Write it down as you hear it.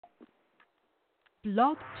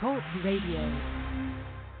Blog Talk Radio.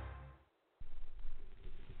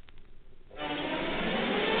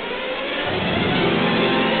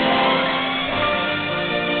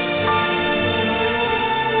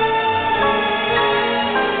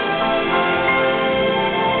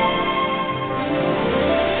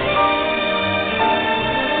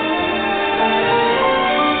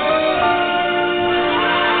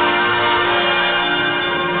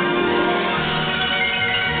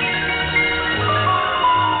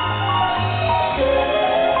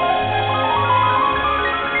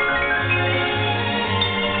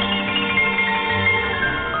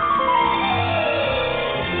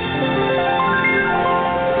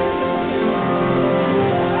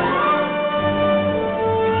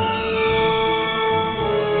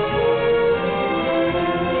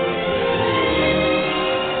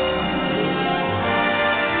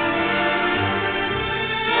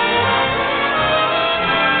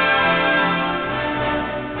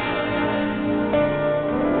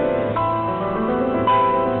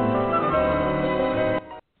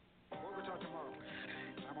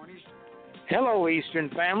 Hello, Eastern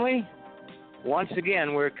family. Once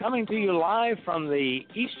again, we're coming to you live from the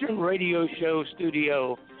Eastern Radio Show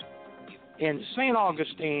studio in St.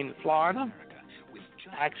 Augustine, Florida,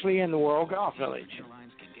 actually in the World Golf Village.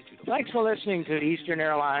 Thanks for listening to Eastern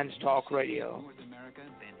Airlines Talk Radio.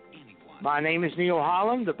 My name is Neil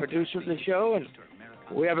Holland, the producer of the show, and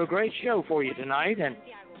we have a great show for you tonight. And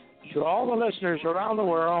to all the listeners around the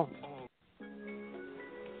world,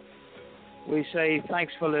 we say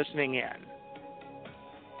thanks for listening in.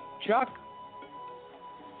 Chuck?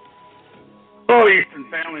 Hello, Eastern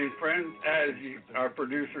family and friends. As our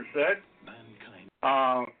producer said,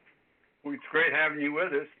 it's great having you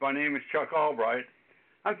with us. My name is Chuck Albright.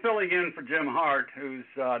 I'm filling in for Jim Hart, who's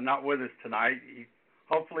not with us tonight.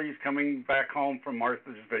 Hopefully he's coming back home from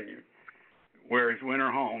Martha's Vineyard, where his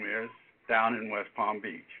winter home is, down in West Palm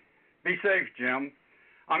Beach. Be safe, Jim.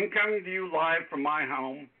 I'm coming to you live from my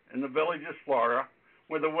home in the Villages, Florida,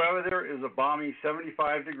 where the weather is a balmy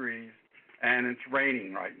 75 degrees, and it's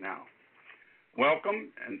raining right now.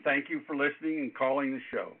 Welcome, and thank you for listening and calling the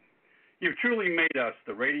show. You've truly made us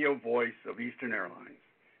the radio voice of Eastern Airlines.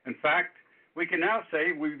 In fact, we can now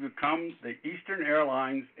say we've become the Eastern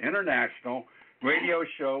Airlines International radio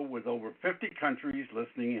show with over 50 countries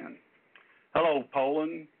listening in. Hello,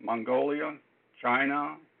 Poland, Mongolia,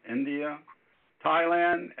 China, India,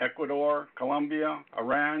 Thailand, Ecuador, Colombia,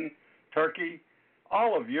 Iran, Turkey,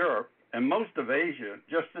 all of Europe, and most of Asia,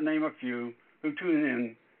 just to name a few, who tune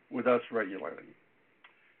in with us regularly.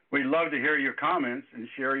 We'd love to hear your comments and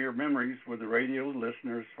share your memories with the radio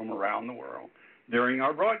listeners from around the world during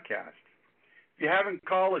our broadcast. If you haven't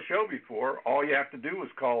called the show before, all you have to do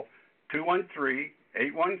is call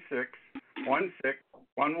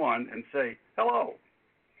 213-816-1611 and say hello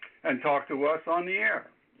and talk to us on the air,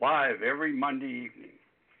 live every Monday evening.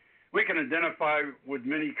 We can identify with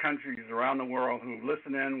many countries around the world who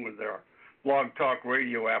listen in with their Blog Talk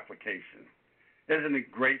Radio application. Isn't it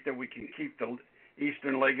great that we can keep the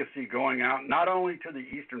Eastern legacy going out not only to the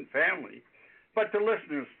Eastern family, but to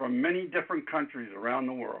listeners from many different countries around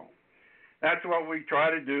the world? That's what we try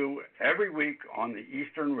to do every week on the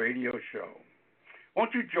Eastern Radio Show.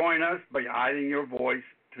 Won't you join us by adding your voice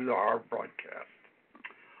to our broadcast?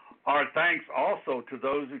 Our thanks also to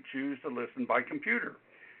those who choose to listen by computer,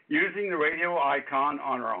 using the radio icon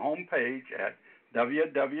on our homepage at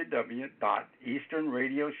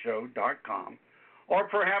www.easternradioshow.com, or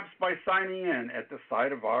perhaps by signing in at the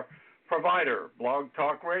site of our provider, Blog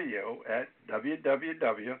Talk Radio, at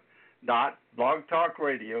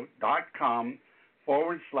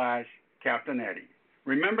www.blogtalkradio.com/Captain Eddie.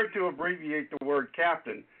 Remember to abbreviate the word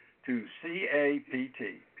captain to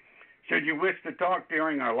CAPT. Should you wish to talk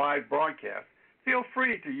during our live broadcast, feel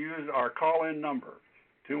free to use our call-in number,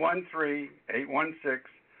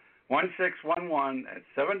 213-816-1611 at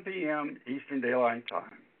 7 p.m. Eastern Daylight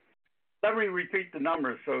Time. Let me repeat the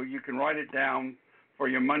number so you can write it down for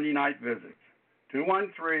your Monday night visits,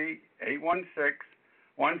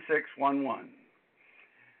 213-816-1611.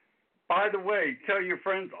 By the way, tell your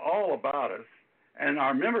friends all about us, and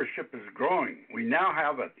our membership is growing. We now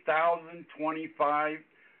have 1,025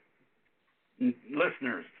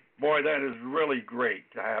 listeners. Boy, that is really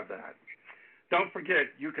great to have that. Don't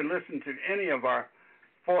forget, you can listen to any of our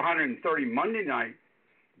 430 Monday night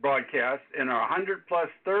broadcasts and our 100-plus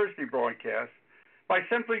Thursday broadcasts by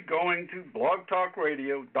simply going to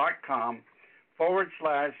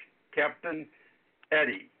blogtalkradio.com/Captain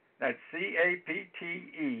Eddie. That's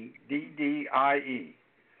CAPTEDDIE.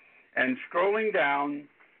 And scrolling down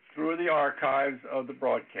through the archives of the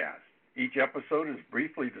broadcast. Each episode is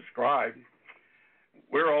briefly described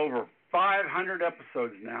We're over 500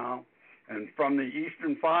 episodes now, and from the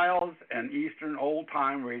Eastern Files and Eastern Old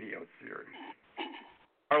Time Radio series.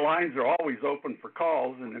 Our lines are always open for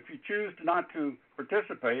calls, and if you choose not to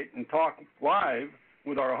participate and talk live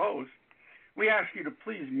with our host, we ask you to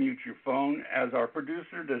please mute your phone, as our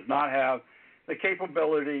producer does not have the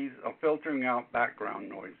capabilities of filtering out background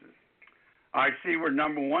noises. I see we're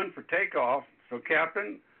number one for takeoff, so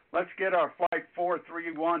Captain, let's get our Flight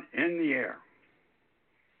 431 in the air.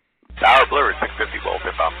 Tower Blue, 650 Volt,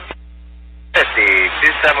 if I'm 50,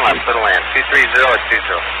 27 left, for the land, 230 at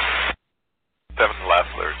 20. 7 left,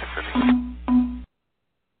 Blue, 650.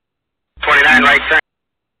 29 right turn.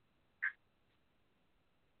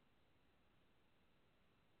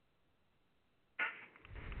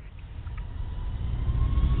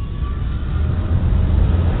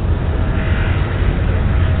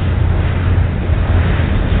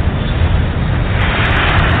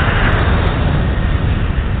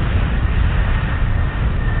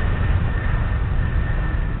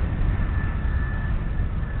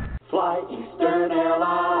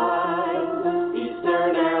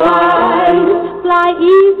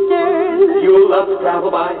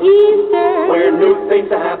 Travel by Eastern, where new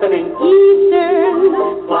things are happening. Eastern,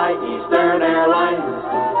 fly Eastern Airlines.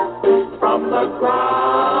 From the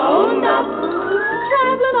ground up,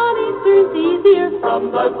 traveling on Eastern's easier.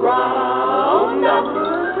 From the ground up,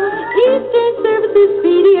 Eastern service is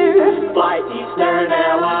speedier. Fly Eastern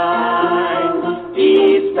Airlines.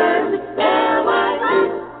 Eastern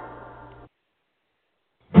Airlines.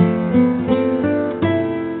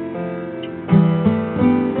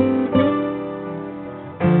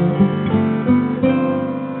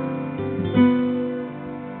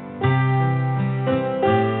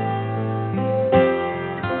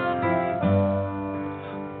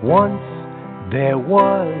 Once there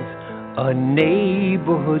was a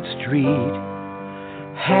neighborhood street,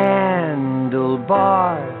 handlebars,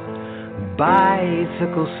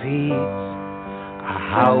 bicycle seats, a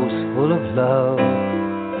house full of love,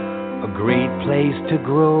 a great place to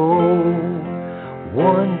grow.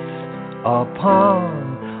 Once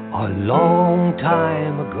upon a long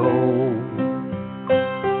time ago,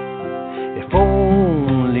 if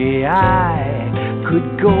only I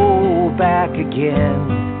could go back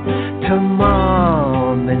again to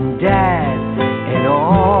Mom and Dad and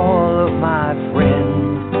all of my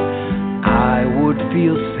friends, I would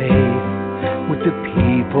feel safe with the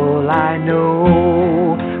people I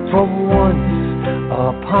know from once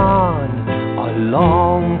upon a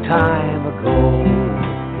long time ago.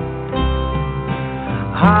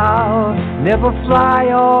 I'll never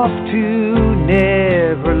fly off to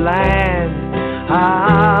Neverland.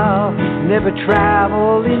 I'll never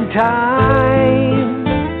travel in time.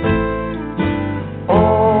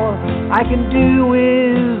 All I can do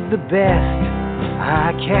is the best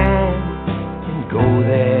I can and go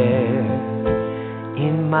there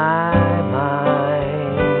in my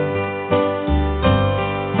mind.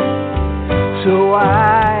 So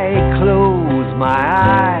I close my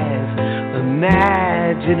eyes,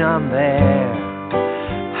 imagine I'm there,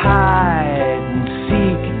 hide and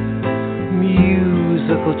seek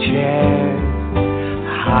musical chairs,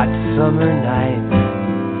 hot summer nights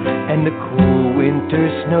and the cool winter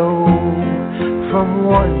snow from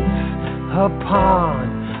once upon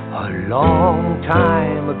a long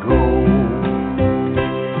time ago.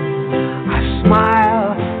 I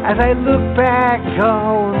smile as I look back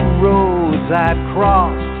on roads I've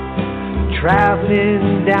crossed,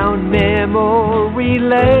 traveling down memory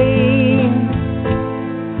lane,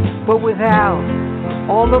 but without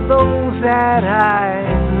all of those that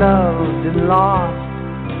I loved and lost,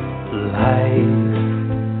 life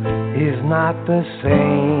is not the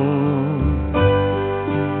same.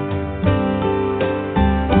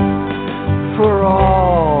 For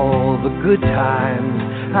all the good times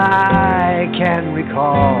I can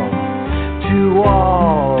recall, to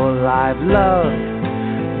all I've loved,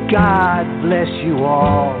 God bless you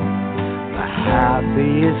all. The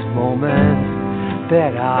happiest moments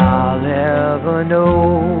that I'll ever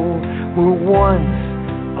know were once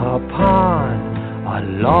upon a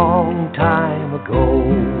long time ago.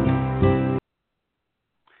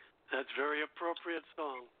 That's a very appropriate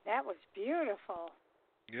song. That was beautiful.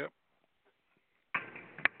 Yep.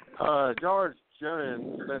 George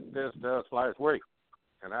Jones sent this to us last week,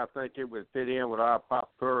 and I think it would fit in with our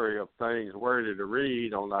potpourri of things worthy to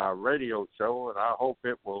read on our radio show, and I hope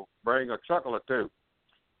it will bring a chuckle or two.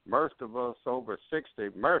 Most of us over 60,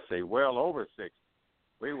 well over 60,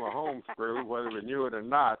 we were homeschooled, whether we knew it or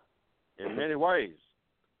not, in many ways.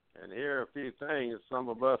 And here are a few things some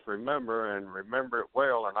of us remember, and remember it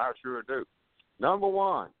well, and I sure do. Number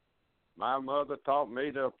one, My mother taught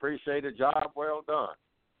me to appreciate a job well done.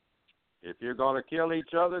 If you're going to kill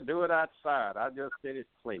each other, do it outside. I just finished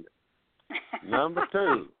cleaning. Number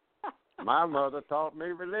 2, my mother taught me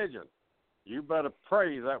religion. You better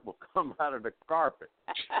pray that will come out of the carpet.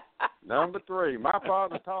 Number 3, my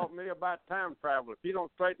father taught me about time travel. If you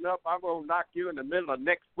don't straighten up, I'm going to knock you in the middle of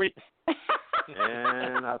next week.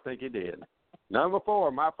 And I think he did. Number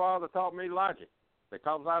 4, my father taught me logic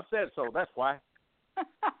because I said so. That's why.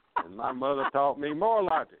 And my mother taught me more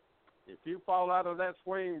logic. If you fall out of that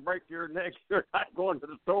swing, break your neck, you're not going to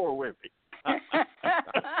the store with me.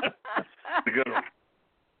 Good one.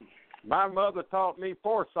 My mother taught me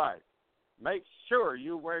foresight. Make sure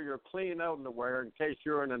you wear your clean underwear in case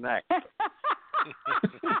you're in an accident.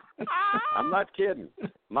 I'm not kidding.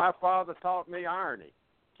 My father taught me irony.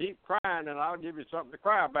 Keep crying and I'll give you something to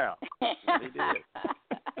cry about. And he did.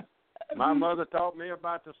 My mother taught me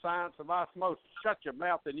about the science of osmosis. Shut your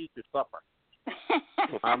mouth and eat your supper.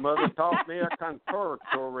 My mother taught me a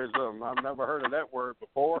contortorism. I've never heard of that word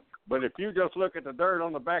before. But if you just look at the dirt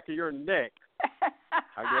on the back of your neck,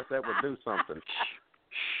 I guess that would do something.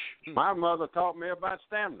 My mother taught me about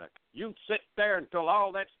stamina. You sit there until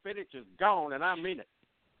all that spinach is gone, and I mean it.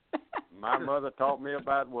 My mother taught me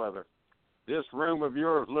about weather. This room of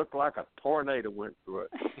yours looked like a tornado went through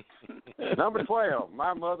it. Number 12,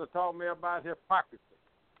 my mother taught me about hypocrisy.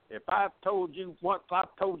 If I've told you once,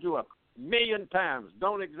 I've told you 1,000,000 times.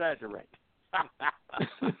 Don't exaggerate.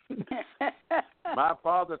 My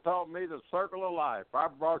father taught me the circle of life. I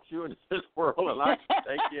brought you into this world, and I can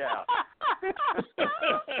take you out.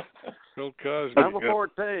 Bill Cosby. Number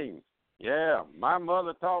 14. Yeah, my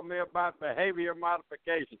mother taught me about behavior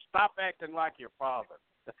modification. Stop acting like your father.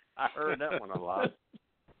 I heard that one a lot.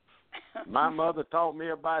 My mother taught me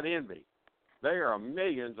about envy. There are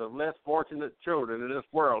millions of less fortunate children in this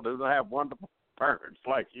world who don't have wonderful parents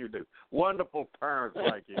like you do. Wonderful parents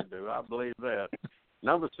like you do. I believe that.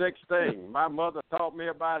 Number 16, my mother taught me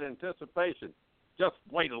about anticipation. Just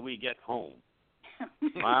wait till we get home.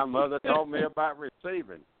 My mother taught me about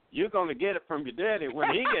receiving. You're going to get it from your daddy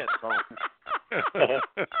when he gets home.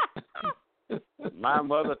 My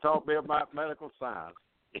mother taught me about medical science.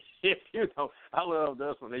 If you don't, I love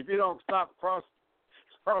this one. If you don't stop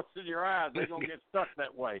crossing your eyes, they're going to get stuck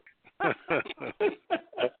that way.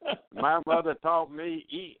 My mother taught me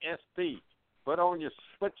ESP. Put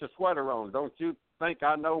your sweater on. Don't you think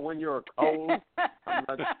I know when you're cold? I'm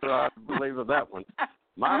not sure I believe of that one.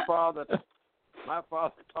 My father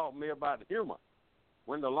taught me about humor.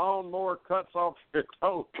 When the lawnmower cuts off your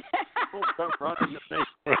toe, don't come running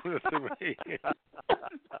to me.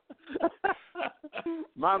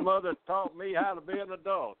 My mother taught me how to be an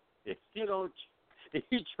adult. If you don't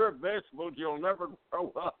eat your vegetables, you'll never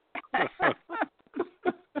grow up.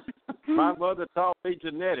 My mother taught me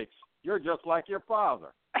genetics. You're just like your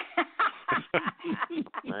father.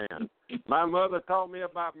 Man, my mother taught me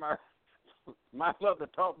about my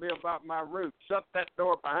roots. Shut that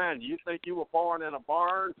door behind you. You think you were born in a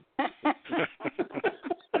barn?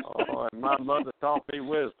 Oh, and my mother taught me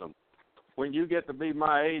wisdom. When you get to be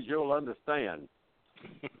my age, you'll understand.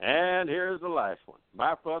 And here's the last one.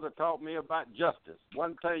 My father taught me about justice.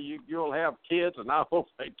 One day you'll have kids, and I hope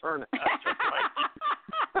they turn out just like you.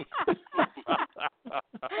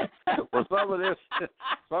 Well, some of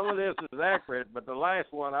this is accurate, but the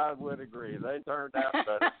last one I would agree. They turned out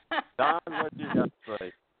better. Don, what you got to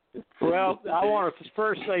say? Well, I want to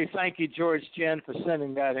first say thank you, George Jen, for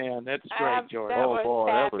sending that in. That's great, George. That was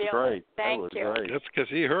that was great. Thank that you. was great. That's because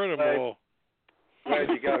he heard them all. Glad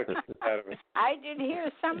you got a kick out of it. I did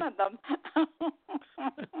hear some of them.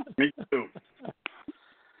 Me too.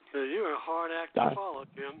 You're a hard act to follow,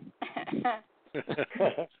 Jim.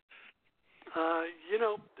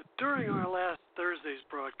 During our last Thursday's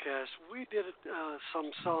broadcast, we did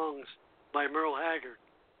some songs by Merle Haggard.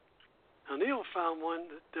 Now, Neil found one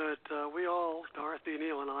that we all, Dorothy,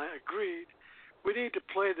 Neil, and I, agreed we need to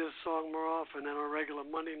play this song more often than our regular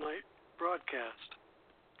Monday night broadcast.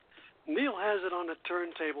 Neil has it on the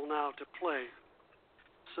turntable now to play.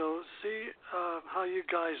 So see how you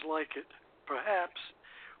guys like it. Perhaps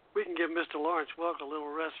we can give Mr. Lawrence Welk a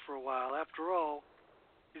little rest for a while. After all,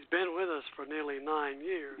 he's been with us for nearly 9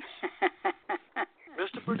 years.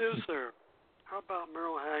 Mr. Producer, how about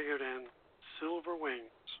Merle Haggard and Silver Wings?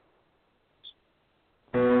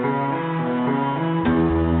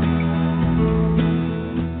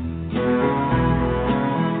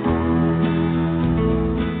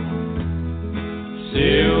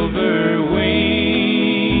 Silver wings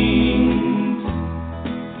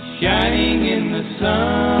shining in the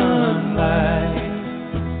sunlight,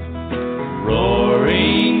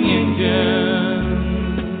 roaring engines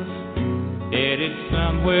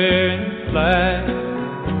somewhere in flight.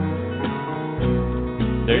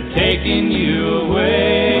 They're taking you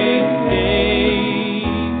away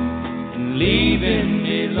and leaving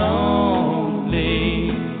me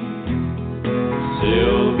lonely.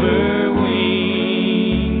 Silver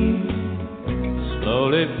wings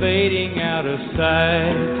slowly fading out of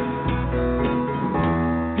sight.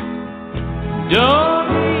 Don't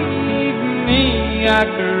leave me, I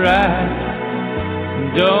cry.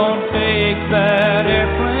 Don't take that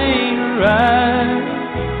airplane ride.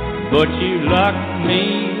 But you locked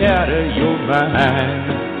me out of your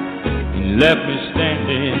mind and left me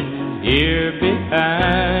standing here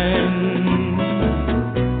behind.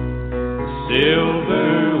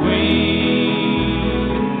 Silver wings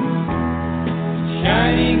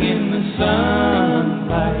shining in the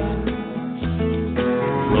sunlight.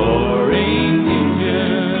 Roaring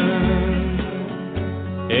engine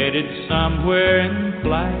headed somewhere in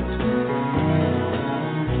flight.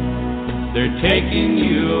 They're taking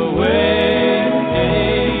you away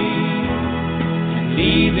and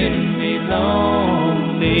leaving me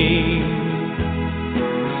lonely.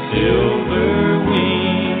 Silver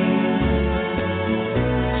wings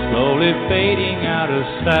slowly fading out of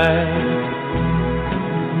sight.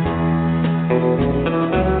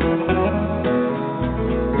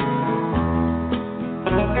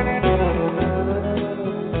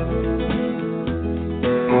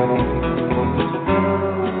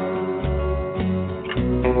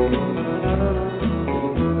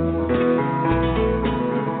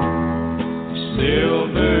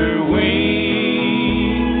 Silver wings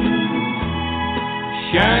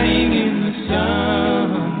shining in the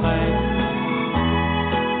sunlight.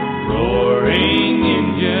 Roaring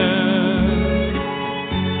engine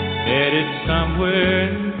headed somewhere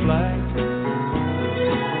in flight.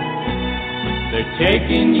 They're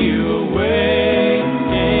taking you away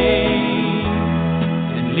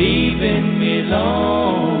and leaving me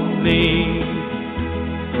lonely.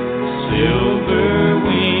 Silver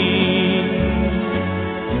wings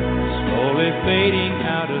slowly fading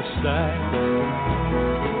out of sight.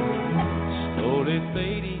 Slowly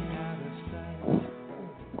fading out of sight.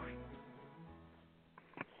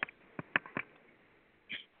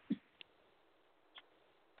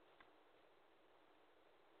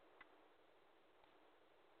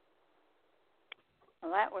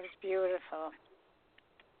 Well, that was beautiful.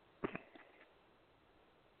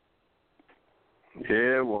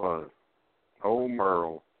 Yeah, it was. Old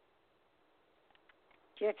Merle.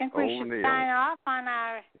 Do you think we Old should Neil. sign off on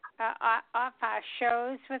our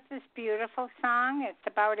shows with this beautiful song? It's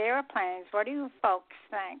about airplanes. What do you folks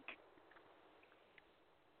think?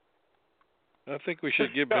 I think we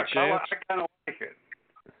should give it a chance. I kind of like it.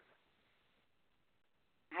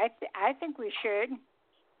 I think we should.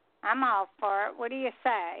 I'm all for it. What do you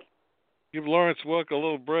say? Give Lawrence Welk a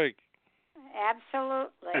little break.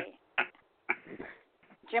 Absolutely.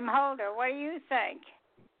 Jim Holder, what do you think?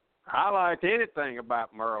 I like anything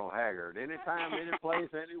about Merle Haggard. Anytime, any place,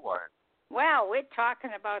 anywhere. Well, we're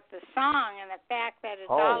talking about the song and the fact that it's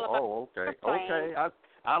all about okay. airplanes. Okay.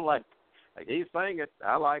 I like it. He sang it.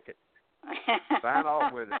 I like it. Sign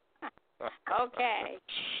off with it. Okay.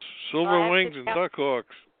 Silver Wings and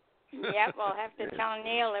Duckhawks. Yep, we'll have to tell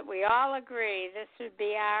Neil that we all agree this would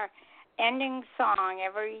be our ending song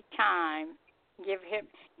every time.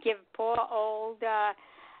 Give poor old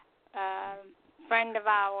friend of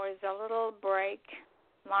ours a little break.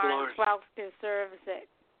 Lawrence Welk deserves it.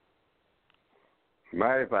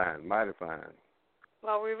 Mighty fine, mighty fine.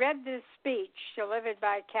 Well, we read this speech delivered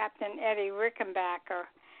by Captain Eddie Rickenbacker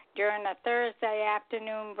during a Thursday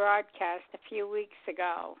afternoon broadcast a few weeks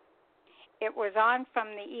ago. It was on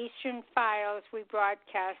from the Eastern Files we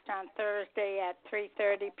broadcast on Thursday at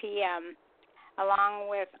 3:30 p.m., along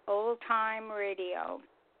with Old Time Radio.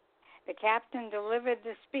 The captain delivered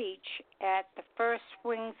the speech at the First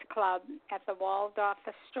Wings Club at the Waldorf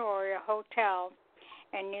Astoria Hotel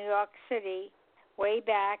in New York City way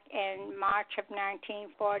back in March of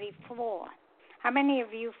 1944. How many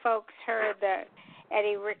of you folks heard the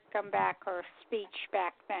Eddie Rickenbacker speech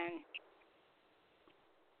back then?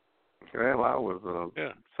 Well, I was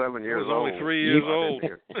 7 years old. I was only 3 years old.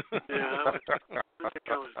 Yeah, I think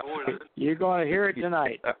I was born. You're going to hear it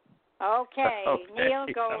tonight. Okay. Neil,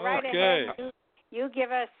 go right Okay. ahead. You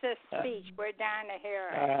give us this speech. We're down to hear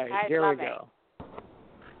it. All right, I here love we go.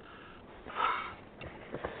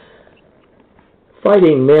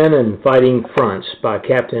 Fighting Men and Fighting Fronts by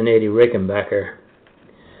Captain Eddie Rickenbacker.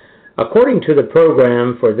 According to the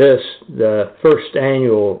program for this, the first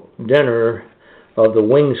annual dinner of the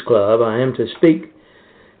Wings Club, I am to speak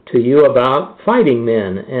to you about fighting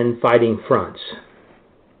men and fighting fronts.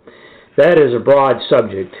 That is a broad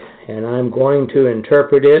subject, and I'm going to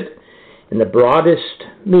interpret it in the broadest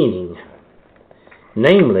meaning,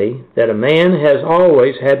 namely that a man has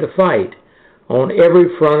always had to fight on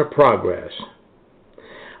every front of progress.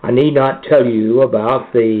 I need not tell you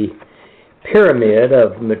about the pyramid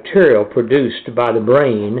of material produced by the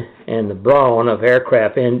brain and the brawn of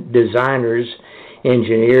aircraft designers,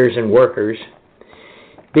 engineers, and workers,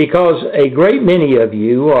 because a great many of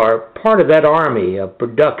you are part of that army of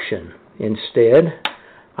production. Instead,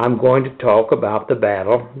 I'm going to talk about the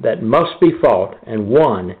battle that must be fought and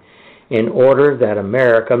won in order that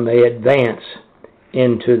America may advance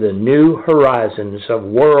into the new horizons of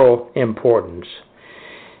world importance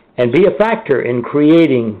and be a factor in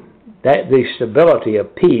creating the stability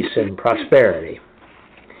of peace and prosperity.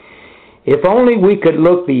 If only we could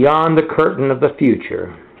look beyond the curtain of the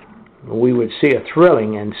future, we would see a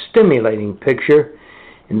thrilling and stimulating picture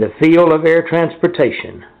in the field of air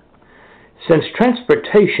transportation. Since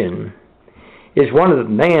transportation is one of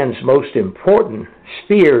man's most important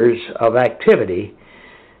spheres of activity,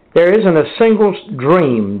 there isn't a single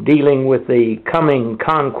dream dealing with the coming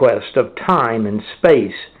conquest of time and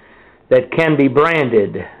space that can be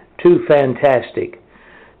branded too fantastic,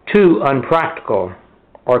 too unpractical,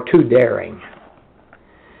 or too daring.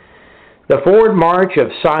 The forward march of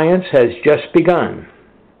science has just begun.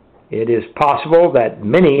 It is possible that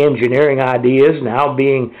many engineering ideas now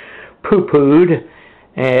being pooh-poohed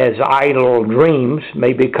as idle dreams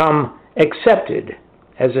may become accepted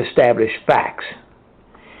as established facts.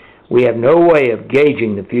 We have no way of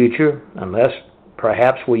gauging the future unless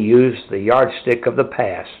perhaps we use the yardstick of the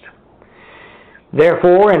past.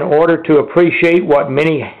 Therefore, in order to appreciate what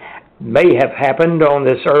many may have happened on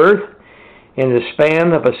this earth in the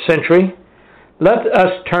span of a century, let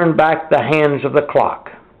us turn back the hands of the clock.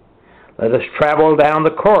 Let us travel down the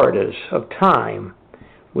corridors of time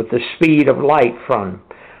with the speed of light from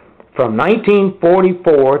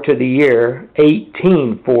 1944 to the year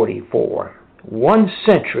 1844, 1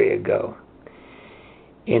 century ago.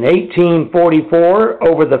 In 1844,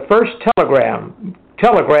 over the first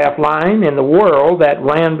telegraph line in the world that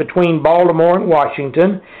ran between Baltimore and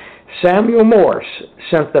Washington, Samuel Morse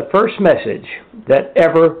sent the first message that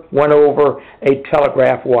ever went over a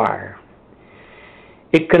telegraph wire.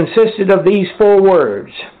 It consisted of these 4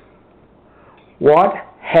 words: "What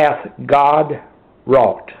hath God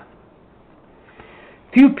wrought?"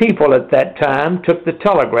 Few people at that time took the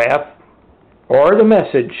telegraph or the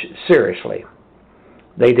message seriously.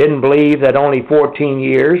 They didn't believe that only 14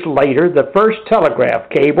 years later the first telegraph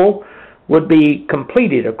cable would be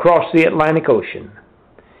completed across the Atlantic Ocean.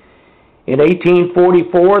 In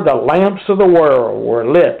 1844, the lamps of the world were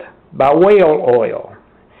lit by whale oil,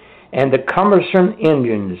 and the combustion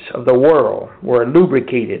engines of the world were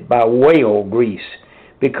lubricated by whale grease,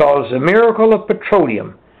 because the miracle of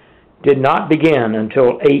petroleum did not begin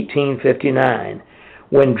until 1859,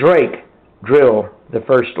 when Drake drilled the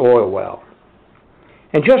first oil well.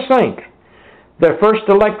 And just think, the first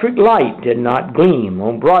electric light did not gleam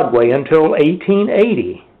on Broadway until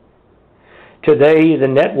 1880. Today, the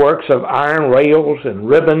networks of iron rails and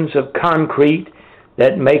ribbons of concrete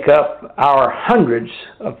that make up our hundreds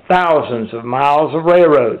of thousands of miles of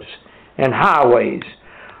railroads and highways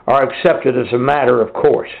are accepted as a matter of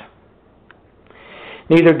course.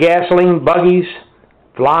 Neither gasoline buggies,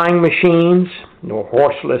 flying machines, nor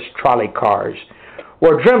horseless trolley cars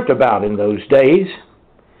were dreamt about in those days.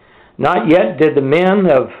 Not yet did the men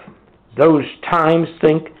of those times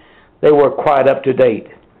think they were quite up to date,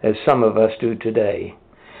 as some of us do today.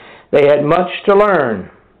 They had much to learn,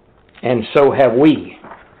 and so have we.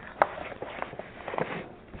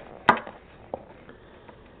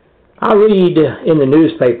 I read in the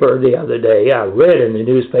newspaper the other day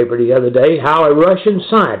how a Russian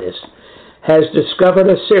scientist has discovered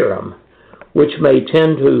a serum which may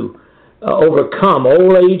tend to overcome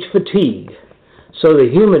old age fatigue, so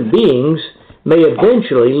that human beings may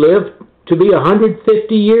eventually live to be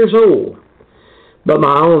 150 years old. But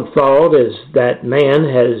my own thought is that man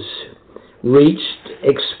has reached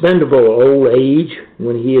expendable old age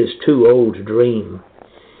when he is too old to dream,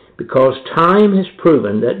 because time has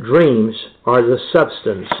proven that dreams are the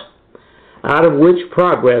substance out of which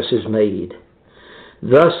progress is made.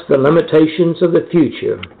 Thus, the limitations of the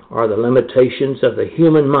future are the limitations of the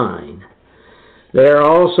human mind. They are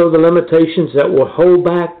also the limitations that will hold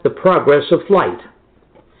back the progress of flight.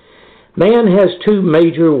 Man has 2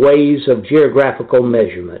 major ways of geographical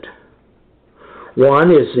measurement.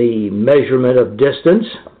 One is the measurement of distance,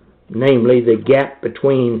 namely the gap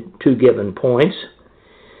between 2 given points.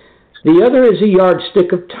 The other is a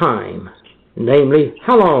yardstick of time, namely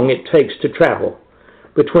how long it takes to travel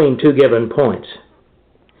between two given points.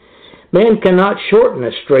 Man cannot shorten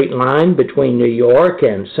a straight line between New York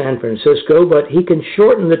and San Francisco, but he can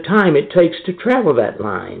shorten the time it takes to travel that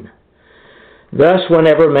line. Thus,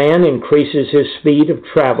 whenever man increases his speed of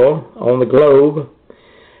travel on the globe,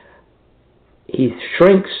 he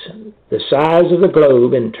shrinks the size of the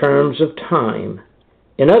globe in terms of time.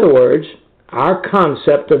 In other words, our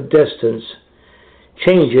concept of distance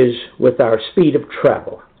changes with our speed of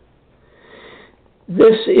travel.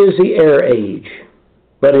 This is the air age,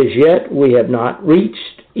 but as yet we have not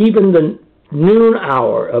reached even the noon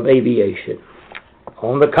hour of aviation.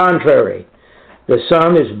 On the contrary, the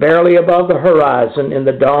sun is barely above the horizon in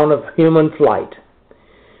the dawn of human flight.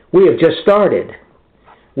 We have just started.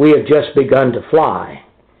 We have just begun to fly.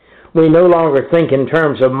 We no longer think in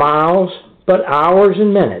terms of miles, but hours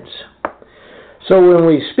and minutes. So when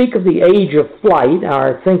we speak of the age of flight,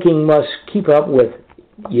 our thinking must keep up with,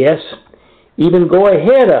 yes, even go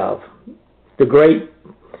ahead of the great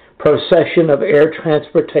procession of air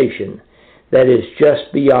transportation that is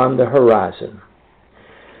just beyond the horizon.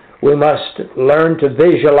 We must learn to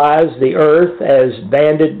visualize the earth as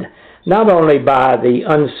banded not only by the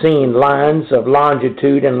unseen lines of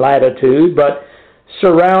longitude and latitude, but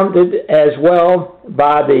surrounded as well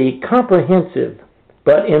by the comprehensive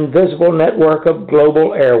but invisible network of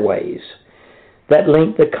global airways that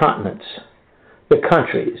link the continents, the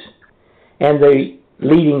countries, and the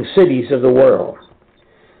leading cities of the world.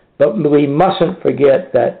 But we mustn't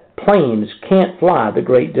forget that planes can't fly the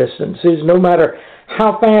great distances, no matter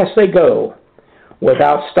how fast they go,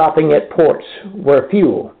 without stopping at ports where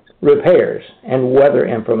fuel, repairs, and weather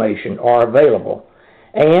information are available.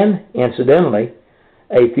 And, incidentally,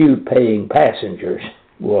 a few paying passengers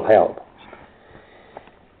will help.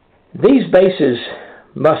 These bases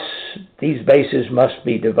must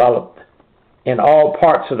be developed in all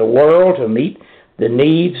parts of the world to meet the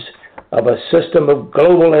needs of a system of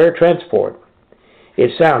global air transport.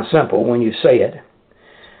 It sounds simple when you say it,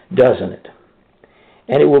 doesn't it?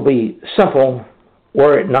 And it will be simple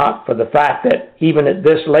were it not for the fact that even at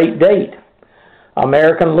this late date,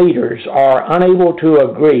 American leaders are unable to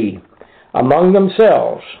agree among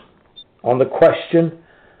themselves on the question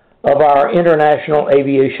of our international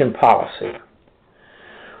aviation policy.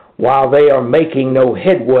 While they are making no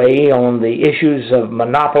headway on the issues of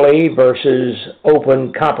monopoly versus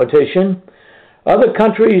open competition, other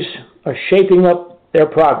countries are shaping up their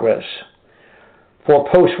progress for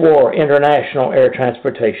post-war international air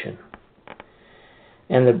transportation.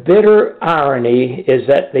 And the bitter irony is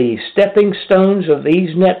that the stepping stones of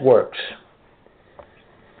these networks,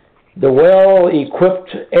 the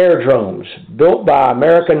well-equipped aerodromes built by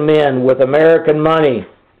American men with American money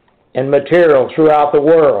and material throughout the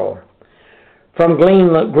world, from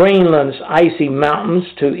Greenland's icy mountains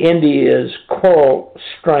to India's coral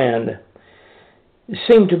strand,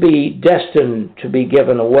 seem to be destined to be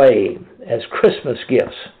given away as Christmas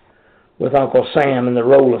gifts with Uncle Sam in the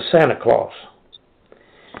role of Santa Claus.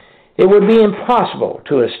 It would be impossible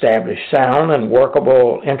to establish sound and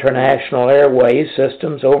workable international airways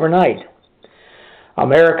systems overnight.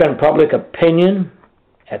 American public opinion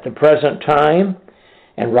at the present time,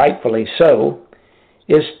 and rightfully so,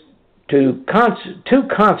 is too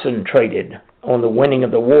concentrated on the winning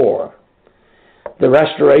of the war, the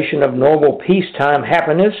restoration of normal peacetime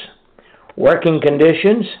happiness, working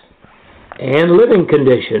conditions, and living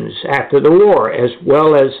conditions after the war, as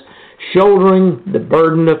well as shouldering the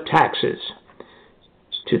burden of taxes.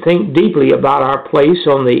 To think deeply about our place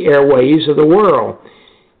on the airways of the world.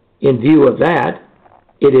 In view of that,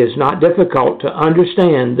 it is not difficult to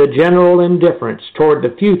understand the general indifference toward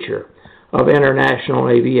the future of international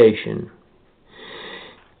aviation.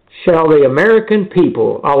 Shall the American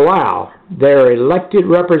people allow their elected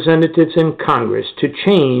representatives in Congress to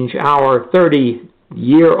change our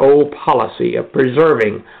 30-year-old policy of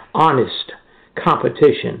preserving honest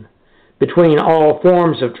competition between all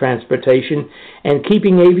forms of transportation and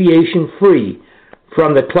keeping aviation free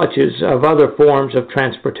from the clutches of other forms of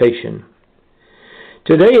transportation?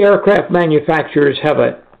 Today, aircraft manufacturers have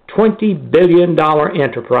a $20 billion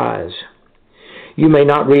enterprise. You may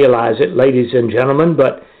not realize it, ladies and gentlemen,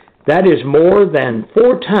 but that is more than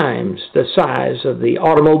 4 times the size of the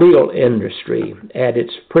automobile industry at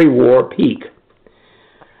its pre-war peak.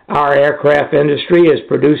 Our aircraft industry is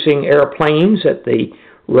producing airplanes at the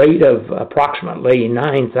rate of approximately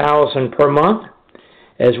 9,000 per month,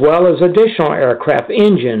 as well as additional aircraft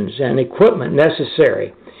engines and equipment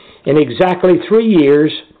necessary. In exactly 3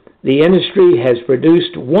 years, the industry has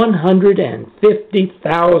produced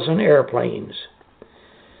 150,000 airplanes.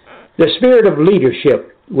 The spirit of leadership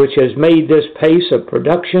which has made this pace of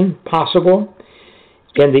production possible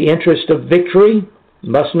in the interest of victory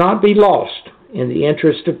must not be lost in the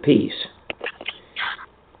interest of peace.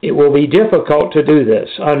 It will be difficult to do this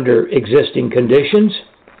under existing conditions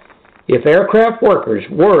if aircraft workers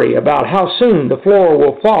worry about how soon the floor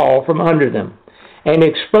will fall from under them and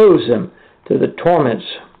expose them to the torments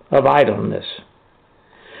of idleness.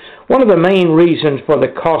 One of the main reasons for the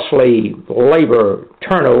costly labor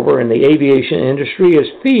turnover in the aviation industry is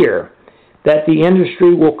fear that the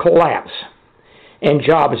industry will collapse and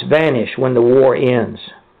jobs vanish when the war ends.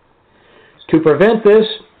 To prevent this,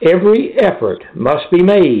 every effort must be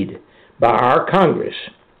made by our Congress,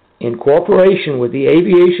 in cooperation with the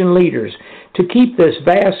aviation leaders, to keep this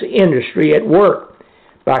vast industry at work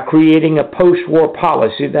by creating a post-war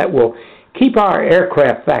policy that will keep our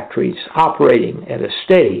aircraft factories operating at a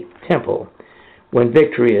steady tempo when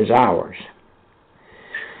victory is ours.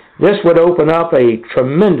 This would open up a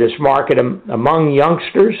tremendous market among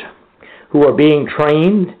youngsters who are being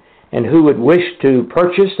trained and who would wish to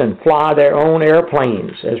purchase and fly their own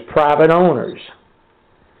airplanes as private owners.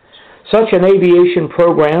 Such an aviation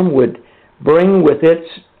program would bring with it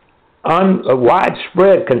a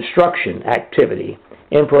widespread construction activity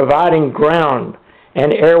in providing ground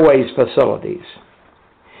and airways facilities,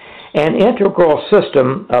 an integral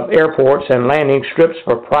system of airports and landing strips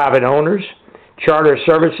for private owners, charter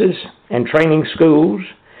services, and training schools,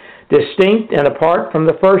 distinct and apart from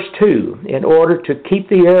the first two, in order to keep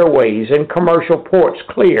the airways and commercial ports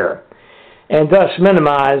clear and thus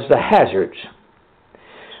minimize the hazards.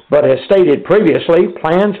 But as stated previously,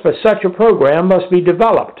 plans for such a program must be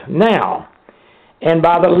developed now and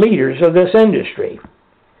by the leaders of this industry.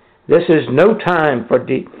 This is no time for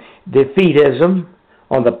defeatism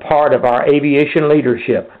on the part of our aviation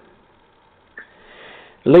leadership.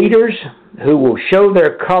 Leaders who will show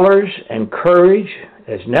their colors and courage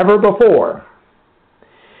as never before.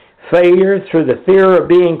 Failure through the fear of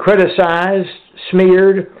being criticized,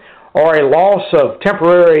 smeared, or a loss of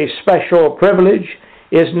temporary special privilege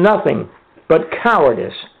is nothing but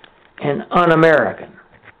cowardice and un-American.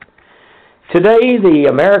 Today, the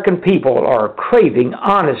American people are craving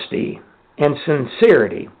honesty and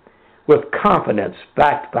sincerity with confidence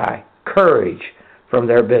backed by courage from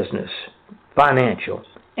their business, financial,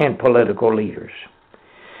 and political leaders.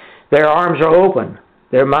 Their arms are open,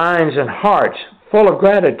 their minds and hearts full of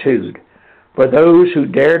gratitude for those who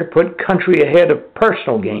dare to put country ahead of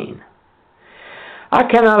personal gain. I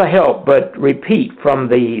cannot help but repeat from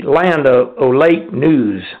the Land O'Lake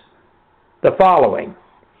News the following.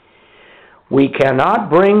 We cannot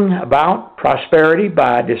bring about prosperity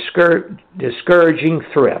by discouraging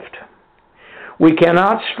thrift. We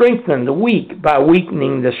cannot strengthen the weak by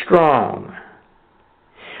weakening the strong.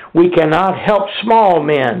 We cannot help small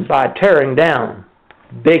men by tearing down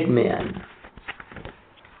big men.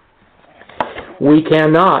 We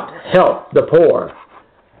cannot help the poor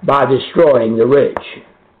by destroying the rich.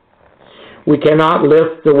 We cannot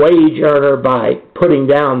lift the wage earner by putting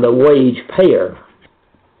down the wage payer.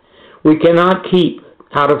 We cannot keep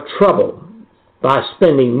out of trouble by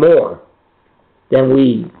spending more than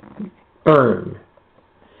we earn.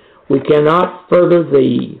 We cannot further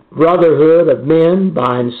the brotherhood of men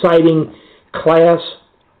by inciting class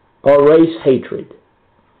or race hatred.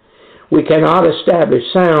 We cannot establish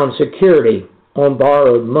sound security on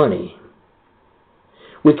borrowed money.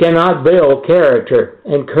 We cannot build character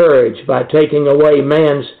and courage by taking away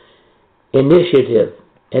man's initiative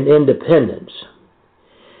and independence.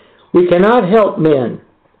 We cannot help men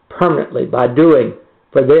permanently by doing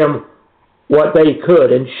for them what they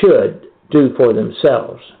could and should do for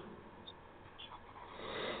themselves.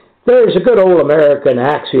 There is a good old American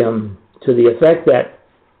axiom to the effect that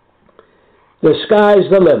the sky's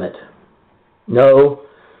the limit. No,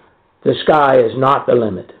 the sky is not the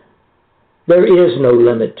limit. There is no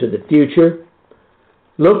limit to the future.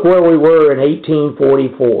 Look where we were in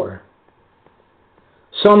 1844.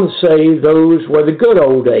 Some say those were the good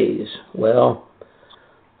old days. Well,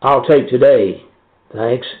 I'll take today,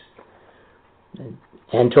 thanks.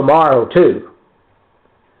 And tomorrow, too.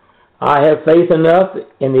 I have faith enough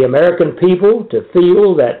in the American people to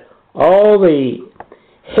feel that all the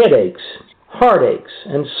headaches, heartaches,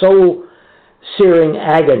 and soul-searing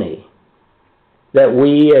agony that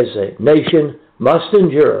we as a nation must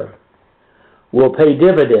endure will pay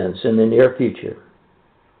dividends in the near future.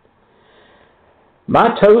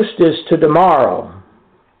 My toast is to tomorrow.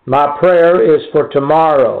 My prayer is for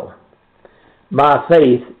tomorrow. My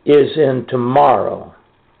faith is in tomorrow.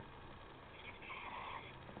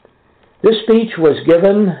 This speech was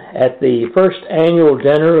given at the first annual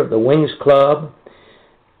dinner of the Wings Club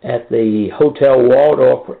at the Hotel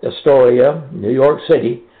Waldorf Astoria, New York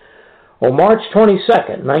City, On March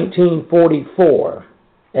 22nd, 1944,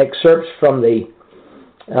 excerpts from the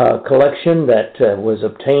collection that was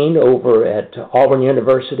obtained over at Auburn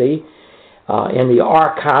University in the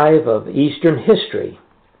Archive of Eastern History.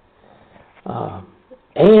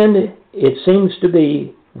 And it seems to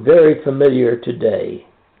be very familiar today.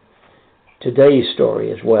 Today's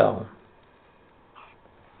story as well.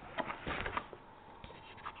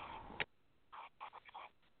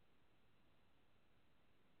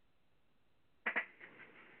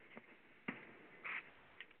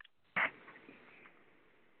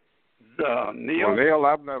 Neil? Well, Neil,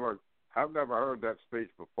 I've never heard that speech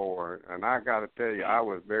before, and I got to tell you, I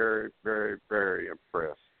was very, very, very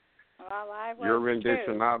impressed. Well, I was Your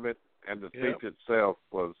rendition too. of it and the speech itself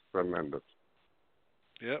was tremendous.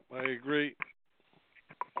 Yep, I agree.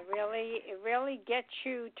 It really gets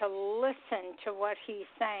you to listen to what he's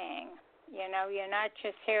saying. You know, you're not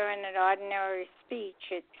just hearing an ordinary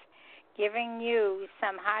speech. It's giving you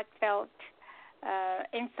some heartfelt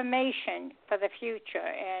information for the future,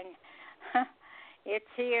 and it's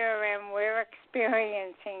here, and we're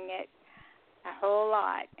experiencing it a whole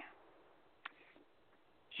lot.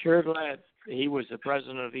 Sure glad he was the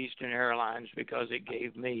president of Eastern Airlines, because it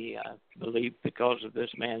gave me, I believe, because of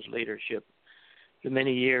this man's leadership, the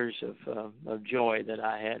many years of joy that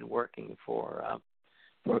I had working for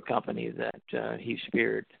a company that he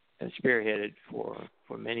spearheaded for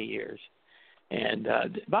many years. And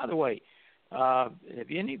by the way, have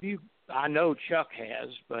any of you, I know Chuck has,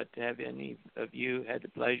 but have any of you had the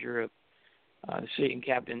pleasure of seeing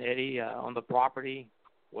Captain Eddie on the property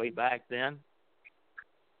way back then?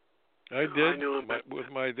 I did with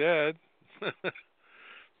my dad.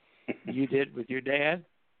 You did with your dad?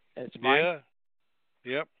 That's Mike? Yeah.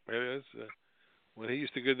 Yep. It is. When he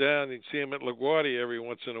used to go down, he'd see him at LaGuardia every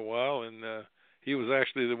once in a while, and he was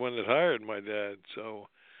actually the one that hired my dad. So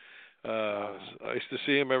I used to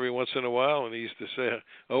see him every once in a while, and he used to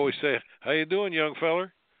always say, "How you doing, young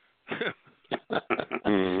feller?"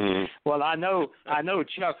 Mm-hmm. Well, I know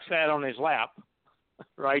Chuck sat on his lap,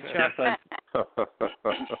 right, Chuck?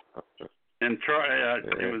 And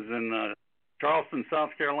it was in Charleston, South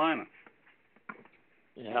Carolina.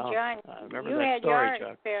 Yeah, John, I remember you that had story, your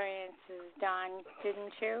Chuck. experiences, Don,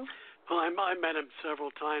 didn't you? Well, I met him several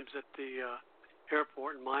times at the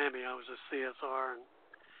airport in Miami. I was a CSR,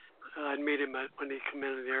 and I'd meet him when he'd come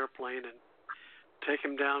in the airplane and take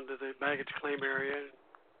him down to the baggage claim area and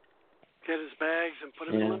get his bags and put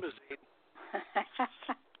him in a limousine.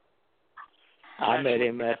 I met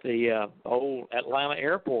him at the old Atlanta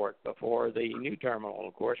airport before the new terminal.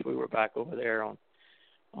 Of course, we were back over there on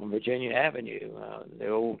Virginia Avenue, the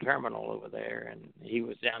old terminal over there, and he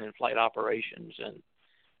was down in flight operations,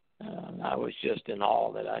 and I was just in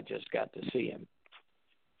awe that I just got to see him.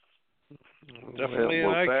 Definitely an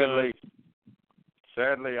icon.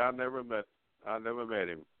 Sadly, I never met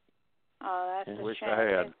him. Oh, that's a Wish shame. I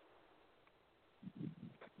had.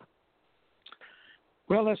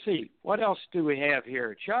 Well, let's see. What else do we have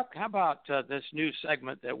here? Chuck, how about this new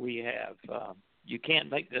segment that we have? You can't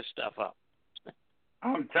make this stuff up.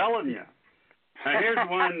 I'm telling you. Now, here's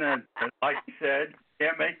one that, like you said,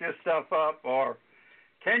 can't make this stuff up, or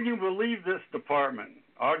can you believe this department?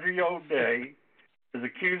 Audrey O'Day is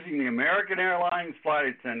accusing the American Airlines flight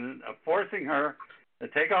attendant of forcing her to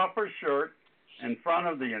take off her shirt in front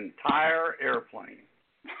of the entire airplane.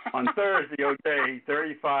 On Thursday, O'Day,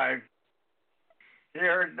 35,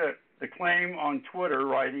 shared the claim on Twitter,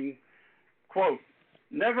 writing, quote,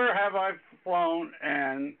 "Never have I flown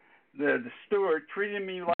and the steward treated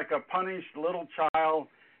me like a punished little child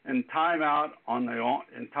in timeout on the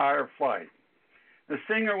entire flight." The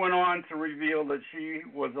singer went on to reveal that she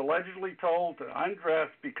was allegedly told to undress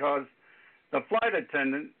because the flight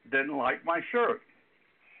attendant didn't like my shirt.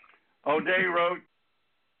 O'Day wrote,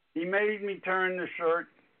 "He made me turn the shirt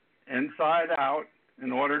inside out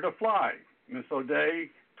in order to fly." Miss O'Day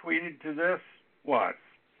tweeted to this, what?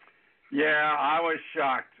 "Yeah, I was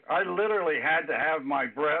shocked. I literally had to have my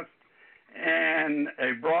breast and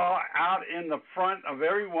a bra out in the front of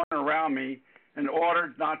everyone around me in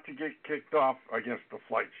order not to get kicked off," I guess the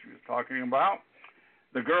flight she was talking about.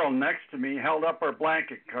 "The girl next to me held up her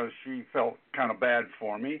blanket because she felt kind of bad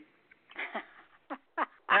for me."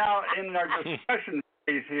 Now, in our discussion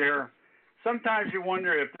phase here, sometimes you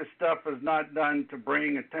wonder if this stuff is not done to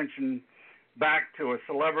bring attention back to a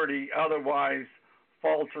celebrity otherwise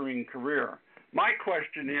faltering career. My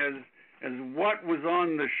question is what was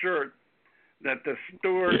on the shirt that the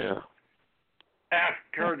steward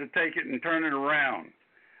asked her to take it and turn it around?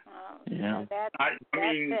 I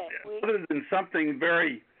mean, other than something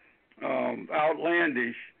very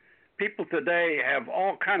outlandish, people today have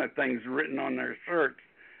all kind of things written on their shirts,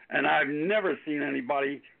 and I've never seen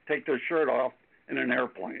anybody take their shirt off in an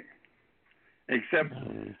airplane. Except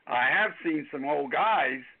I have seen some old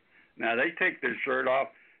guys. Now they take their shirt off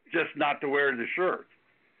just not to wear the shirt.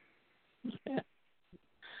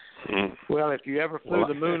 Well, if you ever flew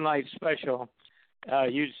the Moonlight Special,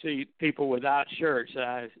 you'd see people without shirts.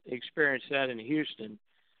 I experienced that in Houston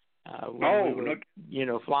when we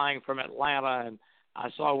were, flying from Atlanta, and I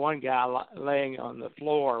saw one guy laying on the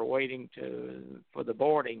floor waiting for the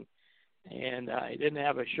boarding, and he didn't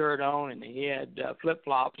have a shirt on, and he had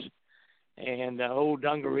flip-flops and old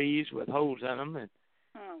dungarees with holes in them,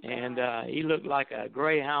 and he looked like a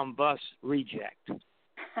Greyhound bus reject.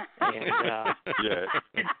 And,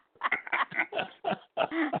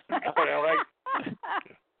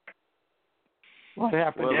 what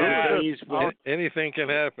happened? Anything can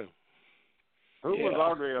happen. Who was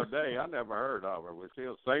Audrey O'Day? I never heard of her. Was she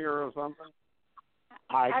a singer or something?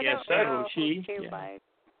 I guess so. She.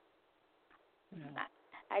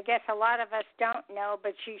 I guess a lot of us don't know,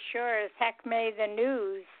 but she sure as heck made the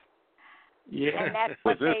news. Yeah, and that's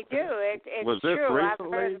what they do. It's was this true.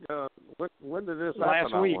 recently? When did this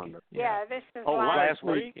happen? Last week. Yeah, this is last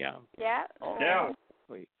week. Yeah. Yeah. Yeah.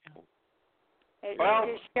 Well,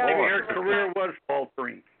 maybe her career was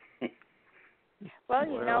faltering.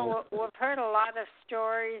 Well, we've heard a lot of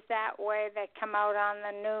stories that way that come out on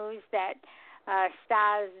the news that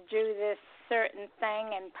stars do this certain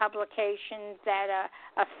thing in publications that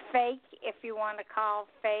are fake, if you want to call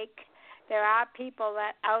fake. There are people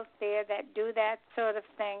out there that do that sort of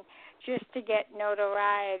thing just to get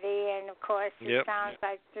notoriety, and of course it sounds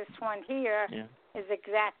like this one here is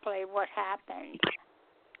exactly what happened,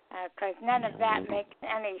 because none of that makes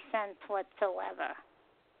any sense whatsoever.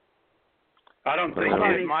 I don't think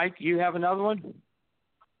Mike, you have another one?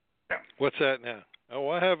 What's that now? Oh,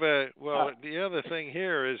 I have the other thing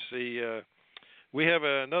here is we have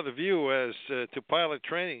another view as to pilot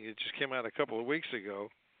training. It just came out a couple of weeks ago.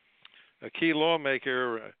 A key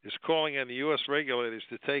lawmaker is calling on the U.S. regulators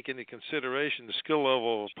to take into consideration the skill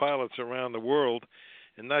level of pilots around the world,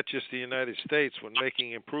 and not just the United States, when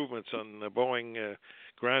making improvements on the Boeing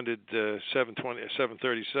grounded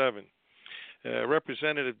 737.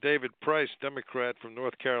 Representative David Price, Democrat from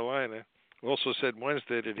North Carolina, also said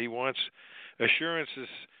Wednesday that he wants assurances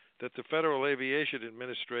that the Federal Aviation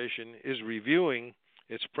Administration is reviewing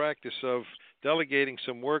its practice of delegating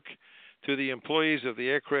some work to the employees of the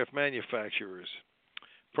aircraft manufacturers.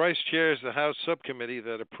 Price chairs the House subcommittee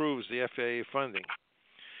that approves the FAA funding.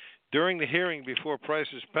 During the hearing before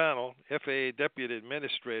Price's panel, FAA Deputy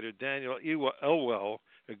Administrator Daniel Elwell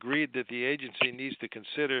agreed that the agency needs to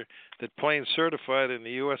consider that planes certified in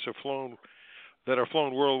the U.S. are flown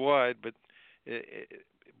worldwide, but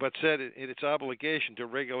said it its obligation to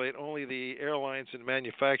regulate only the airlines and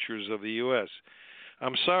manufacturers of the U.S.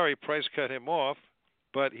 I'm sorry, Price cut him off,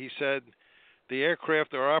 but he said the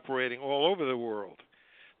aircraft are operating all over the world.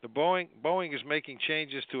 The Boeing is making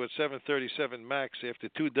changes to its 737 MAX after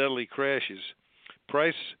two deadly crashes.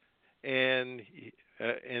 Price said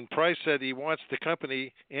he wants the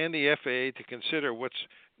company and the FAA to consider what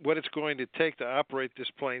it's going to take to operate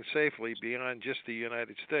this plane safely beyond just the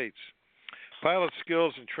United States. Pilot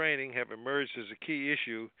skills and training have emerged as a key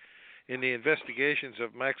issue in the investigations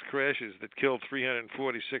of MAX crashes that killed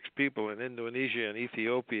 346 people in Indonesia and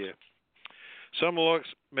Ethiopia. Some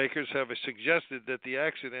lawmakers have suggested that the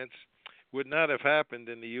accidents would not have happened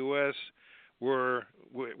in the U.S., where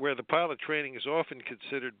the pilot training is often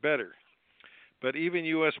considered better. But even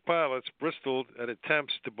U.S. pilots bristled at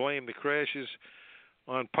attempts to blame the crashes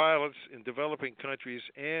on pilots in developing countries,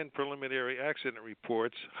 and preliminary accident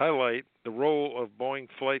reports highlight the role of Boeing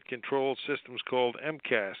flight control systems called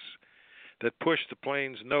MCAS that pushed the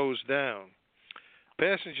plane's nose down.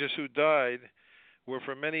 Passengers who died were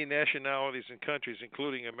from many nationalities and countries,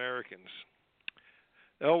 including Americans.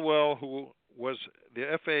 Elwell, who was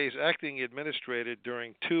the FAA's acting administrator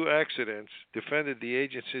during two accidents, defended the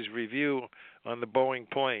agency's review on the Boeing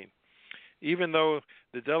plane. Even though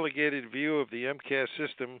the delegated view of the MCAS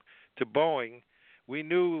system to Boeing, we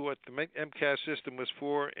knew what the MCAS system was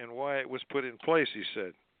for and why it was put in place, he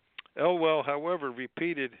said. Elwell, however,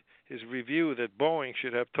 repeated his review that Boeing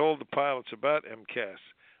should have told the pilots about MCAS.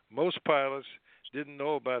 Most pilots didn't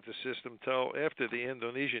know about the system till after the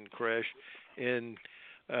Indonesian crash in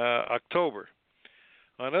October.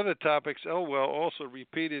 On other topics, Elwell also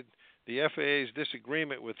repeated the FAA's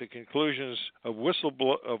disagreement with the conclusions of a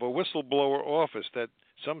whistleblower office that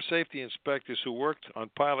some safety inspectors who worked on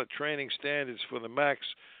pilot training standards for the MAX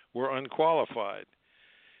were unqualified.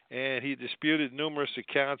 and he disputed numerous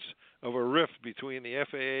accounts of a rift between the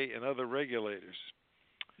FAA and other regulators.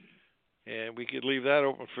 And we could leave that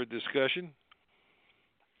open for discussion.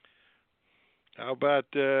 How about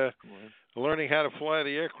learning how to fly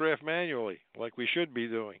the aircraft manually, like we should be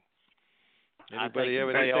doing? Anybody have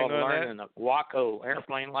anything on that? Learning a Waco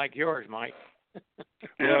airplane like yours, Mike.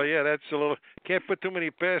 Well, yeah, that's a little. Can't put too many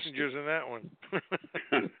passengers in that one.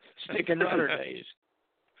 Stick and rudder days.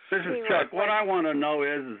 This is Chuck. What I want to know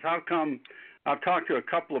is how come I've talked to a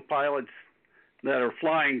couple of pilots that are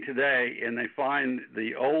flying today, and they find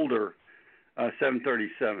the older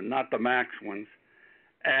 737, not the MAX ones,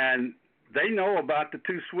 and they know about the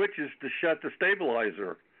two switches to shut the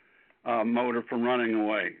stabilizer motor from running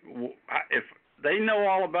away. If they know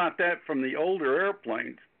all about that from the older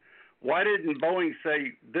airplanes, why didn't Boeing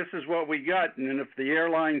say, this is what we got? And then if the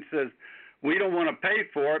airline says, we don't want to pay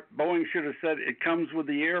for it, Boeing should have said it comes with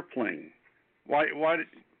the airplane. Why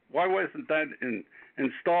wasn't that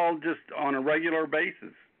installed just on a regular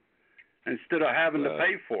basis instead of having to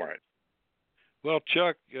pay for it? Well,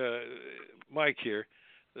 Chuck, Mike here.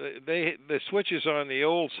 The switches on the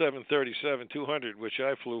old 737-200, which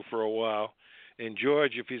I flew for a while, and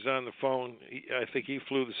George, if he's on the phone, I think he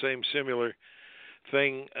flew the same similar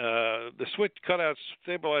thing. The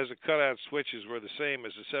stabilizer cutout switches were the same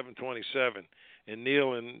as the 727, and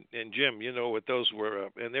Neil and Jim, you know what those were,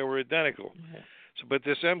 and they were identical. Yeah. So, but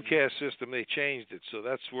this MCAS system, they changed it, so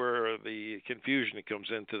that's where the confusion comes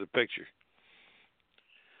into the picture.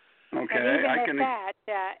 Okay, and even at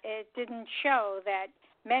that, it didn't show that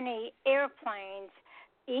many airplanes,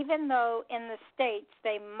 even though in the States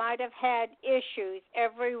they might have had issues,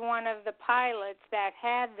 every one of the pilots that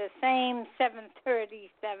had the same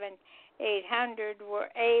 737-800 were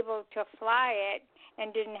able to fly it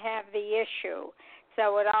and didn't have the issue.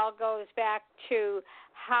 So it all goes back to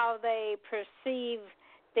how they perceive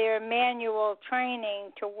their manual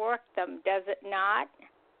training to work them, does it not?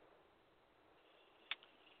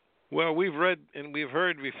 Well, we've read and we've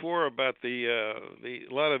heard before about a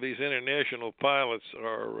lot of these international pilots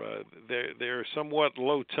are they're somewhat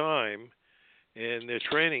low time, and their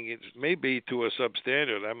training may be to a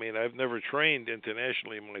substandard. I mean, I've never trained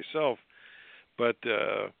internationally myself, but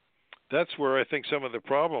that's where I think some of the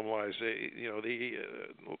problem lies.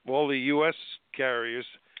 All the U.S. carriers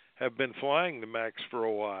have been flying the MAX for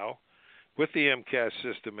a while with the MCAS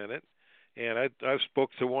system in it, and I've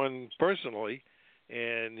spoke to one personally.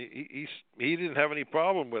 And he didn't have any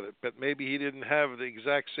problem with it, but maybe he didn't have the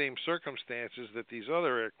exact same circumstances that these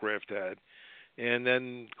other aircraft had. And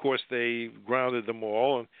then, of course, they grounded them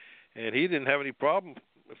all, and he didn't have any problem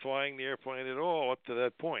flying the airplane at all up to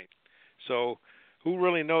that point. So who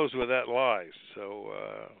really knows where that lies? So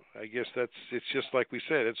I guess it's just like we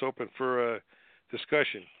said, it's open for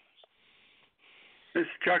discussion. This is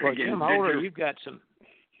Chuck again. Jim Holder, you've got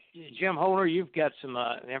some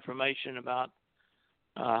information about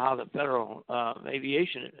how the Federal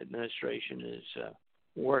Aviation Administration is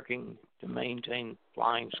working to maintain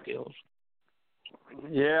flying skills.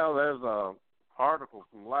 Yeah, there's an article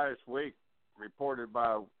from last week reported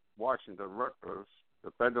by Washington Rutgers.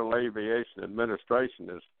 The Federal Aviation Administration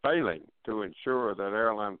is failing to ensure that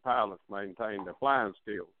airline pilots maintain their flying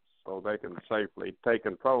skills so they can safely take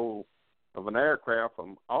control of an aircraft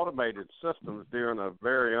from automated systems during a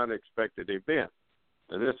very unexpected event.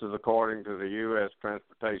 And this is according to the U.S.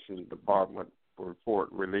 Transportation Department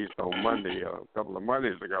report released on Monday, a couple of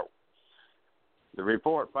Mondays ago. The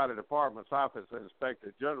report by the Department's Office of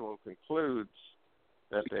Inspector General concludes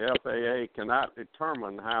that the FAA cannot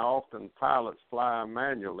determine how often pilots fly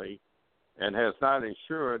manually and has not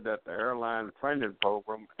ensured that the airline training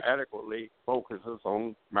program adequately focuses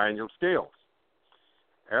on manual skills.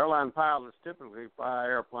 Airline pilots typically fly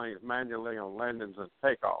airplanes manually on landings and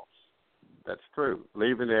takeoffs. That's true.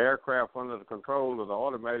 Leaving the aircraft under the control of the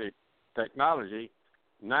automated technology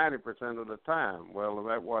 90% of the time. Well,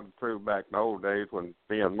 that wasn't true back in the old days when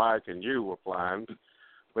me and Mike and you were flying.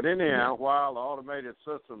 But anyhow, while the automated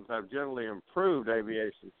systems have generally improved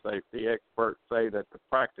aviation safety, experts say that the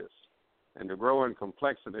practice and the growing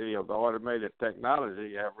complexity of the automated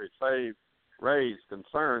technology have raised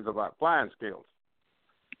concerns about flying skills.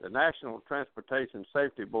 The National Transportation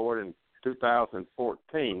Safety Board in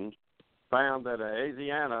 2014 found that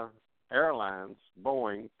Asiana Airlines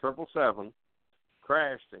Boeing 777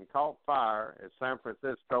 crashed and caught fire at San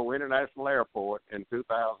Francisco International Airport in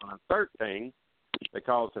 2013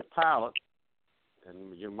 because the pilot,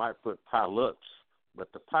 and you might put pilots, but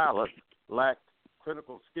the pilot lacked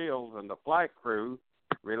critical skills and the flight crew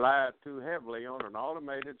relied too heavily on an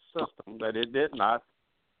automated system that it did not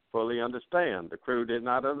fully understand. The crew did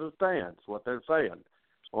not understand what they're saying.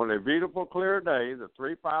 On a beautiful, clear day, the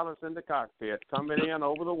three pilots in the cockpit coming in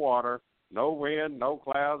over the water, no wind, no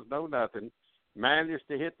clouds, no nothing, managed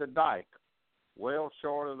to hit the dike well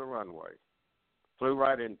short of the runway. Flew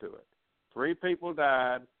right into it. 3 people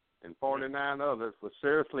died and 49 others were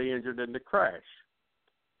seriously injured in the crash.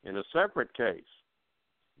 In a separate case,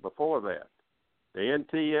 before that, the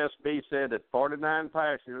NTSB said that 49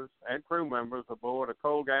 passengers and crew members aboard a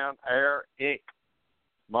Colgan Air Inc.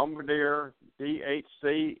 Bombardier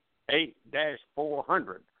DHC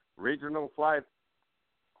 8-400 regional flight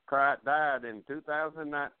died in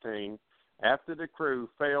 2019 after the crew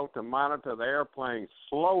failed to monitor the airplane's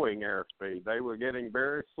slowing airspeed. They were getting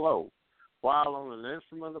very slow while on an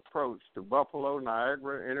instrument approach to Buffalo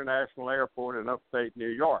Niagara International Airport in upstate New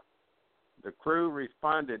York. The crew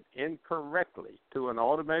responded incorrectly to an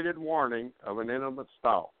automated warning of an imminent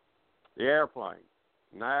stall. The airplane,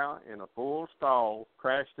 now in a full stall,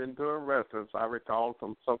 crashed into a residence, I recall,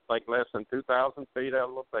 from something less than 2,000 feet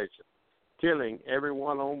elevation, killing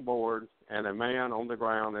everyone on board and a man on the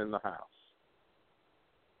ground in the house.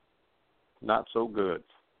 Not so good.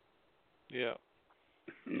 Yeah.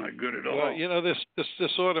 Not good at all. Well, you know, this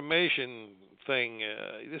automation thing,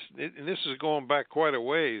 this is going back quite a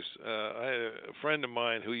ways. I had a friend of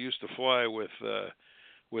mine who used to fly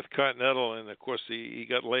with Continental, and of course he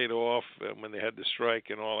got laid off when they had the strike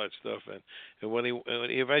and all that stuff. And when he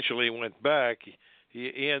eventually went back,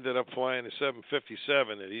 he ended up flying a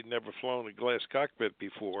 757 that he'd never flown a glass cockpit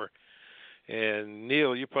before. And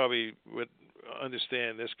Neil, you probably would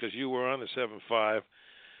understand this because you were on the 75.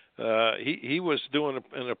 He was doing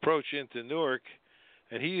an approach into Newark,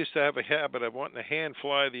 and he used to have a habit of wanting to hand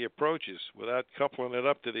fly the approaches without coupling it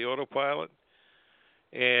up to the autopilot.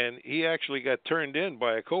 And he actually got turned in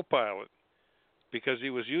by a co-pilot because he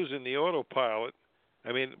was using the autopilot.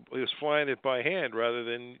 I mean, he was flying it by hand rather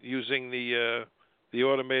than using the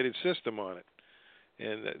automated system on it.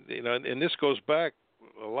 And you know, and this goes back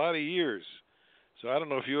a lot of years. So I don't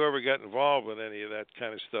know if you ever got involved with any of that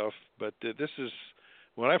kind of stuff, but this is,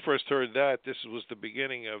 when I first heard that, this was the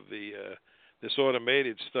beginning of this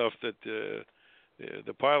automated stuff that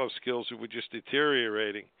the pilot skills were just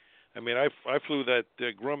deteriorating. I mean, I flew that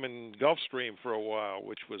Grumman Gulfstream for a while,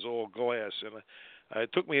 which was all glass, and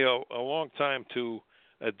it took me a long time to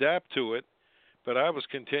adapt to it, but I was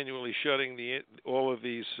continually shutting all of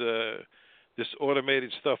this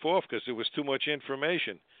automated stuff off because there was too much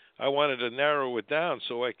information. I wanted to narrow it down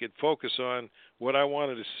so I could focus on what I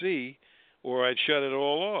wanted to see, or I'd shut it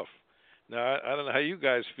all off. Now, I don't know how you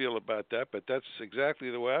guys feel about that, but that's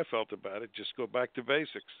exactly the way I felt about it. Just go back to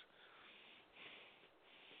basics.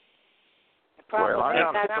 The problem Well,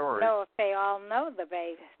 is I don't know if they all know the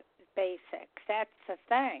basics. That's the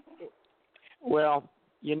thing. Well,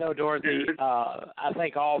 you know, Dorothy, I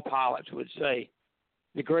think all pilots would say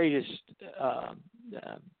the greatest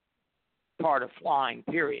part of flying,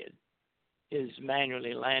 period, is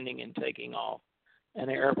manually landing and taking off an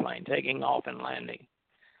airplane, taking off and landing.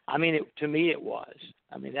 I mean, to me, it was.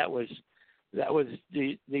 I mean, that was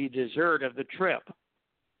the dessert of the trip.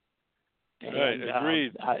 And, right,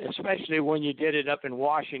 agreed. Especially when you did it up in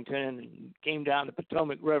Washington and came down the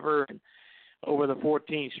Potomac River and over the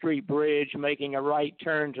 14th Street Bridge, making a right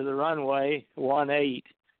turn to the runway, 18.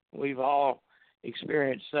 We've all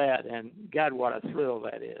experienced that, and God, what a thrill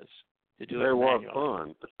that is to do it. It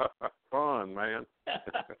was fun. Fun, man.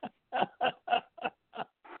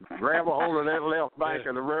 Grab a hold of that left bank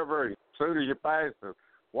of the river, and as soon as you pass the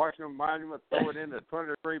Washington Monument, throw it in the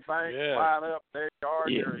 23 bank, slide up, there you are,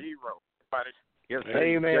 you're a hero.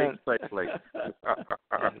 Amen. Safely.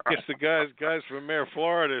 I guess the guys from Air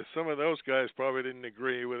Florida, some of those guys probably didn't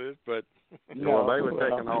agree with it, but no, they were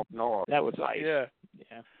taking off north. That was nice.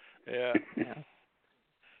 Yeah.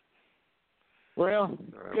 Well,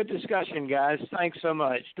 good discussion, guys. Thanks so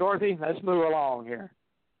much. Dorothy, let's move along here.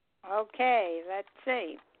 Okay, let's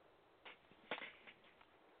see.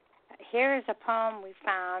 Here's a poem we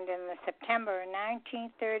found in the September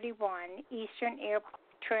 1931 Eastern Air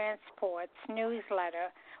Transport's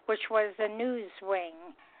newsletter, which was the news wing,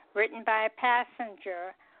 written by a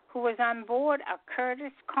passenger who was on board a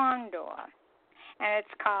Curtiss Condor, and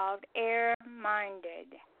it's called Air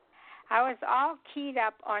Minded. I was all keyed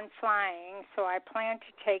up on flying, so I planned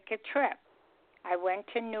to take a trip. I went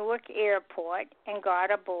to Newark Airport and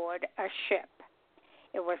got aboard a ship.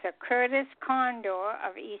 It was a Curtiss Condor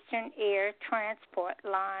of Eastern Air Transport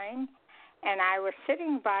Line, and I was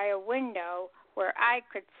sitting by a window where I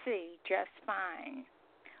could see just fine.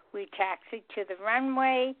 We taxied to the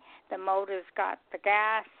runway, the motors got the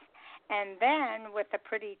gas, and then with a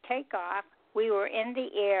pretty takeoff, we were in the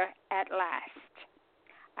air at last.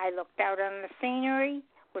 I looked out on the scenery.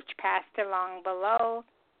 which passed along below.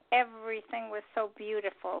 Everything was so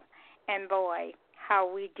beautiful, and boy,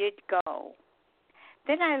 how we did go.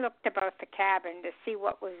 Then I looked about the cabin to see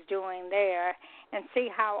what was doing there and see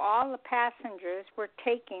how all the passengers were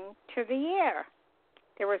taking to the air.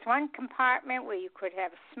 There was one compartment where you could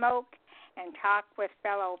have smoke and talk with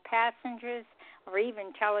fellow passengers or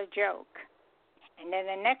even tell a joke. And in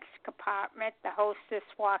the next compartment, the hostess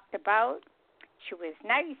walked about. She was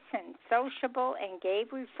nice and sociable and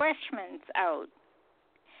gave refreshments out.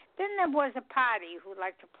 Then there was a party who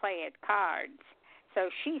liked to play at cards, so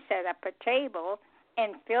she set up a table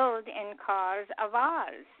and filled in cards of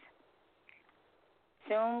Oz.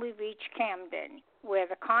 Soon we reached Camden, where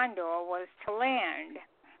the Condor was to land.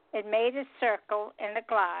 It made a circle in the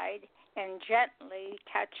glide and gently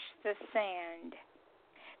touched the sand.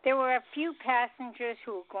 There were a few passengers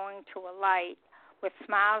who were going to alight with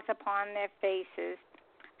smiles upon their faces,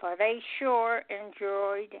 for they sure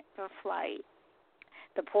enjoyed the flight.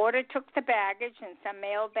 The porter took the baggage and some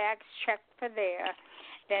mail bags checked for there.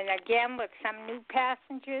 Then again, with some new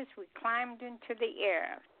passengers, we climbed into the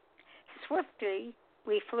air. Swiftly,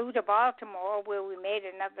 we flew to Baltimore, where we made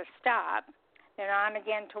another stop, then on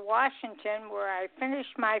again to Washington, where I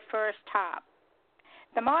finished my first hop.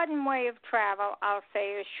 The modern way of travel, I'll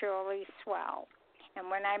say, is surely swell. And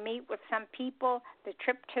when I meet with some people, the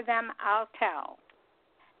trip to them I'll tell.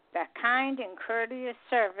 The kind and courteous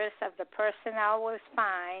service of the personnel was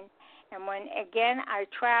fine, and when again I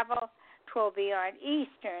travel, 'twill be on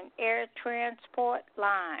Eastern Air Transport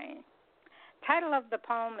Line. Title of the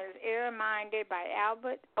poem is Air-Minded by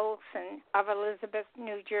Albert Olson of Elizabeth,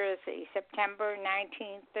 New Jersey, September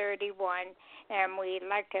 1931. And we'd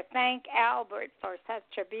like to thank Albert for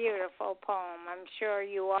such a beautiful poem. I'm sure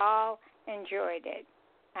you all enjoyed it.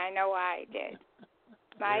 I know I did.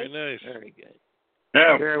 Mike? Very nice. Very good.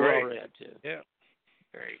 Yeah, very great. well read, too. Yeah.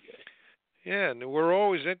 Very good. Yeah, and we're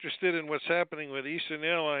always interested in what's happening with Eastern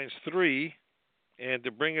Airlines 3. And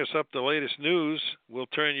to bring us up the latest news, we'll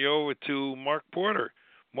turn you over to Mark Porter.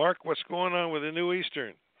 Mark, what's going on with the new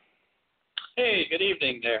Eastern? Hey, good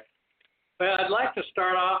evening there. Well, I'd like to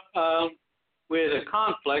start off with a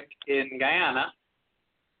conflict in Guyana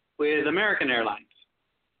with American Airlines.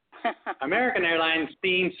 American Airlines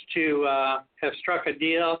seems to have struck a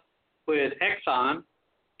deal with Exxon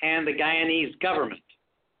and the Guyanese government.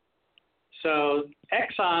 So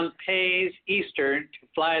Exxon pays Eastern to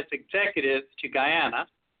fly its executives to Guyana,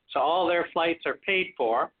 so all their flights are paid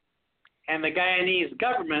for, and the Guyanese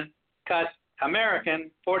government cuts American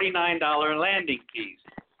 $49 landing fees,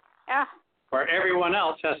 where everyone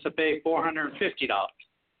else has to pay $450.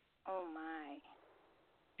 Oh, my.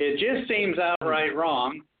 It just seems outright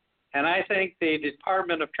wrong, and I think the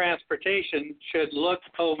Department of Transportation should look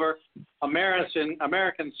over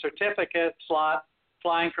American certificate slot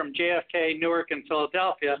flying from JFK, Newark, and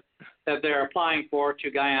Philadelphia that they're applying for to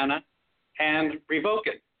Guyana and revoke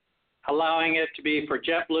it, allowing it to be for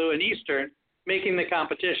JetBlue and Eastern, making the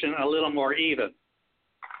competition a little more even.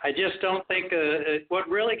 I just don't think what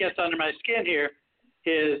really gets under my skin here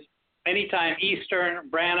is anytime Eastern,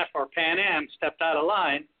 Braniff, or Pan Am stepped out of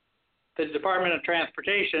line, the Department of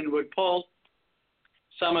Transportation would pull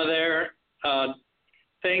some of their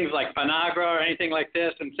things like Panagra or anything like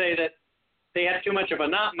this and say that they had too much of a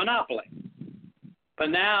monopoly. But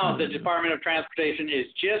now the Department of Transportation is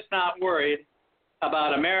just not worried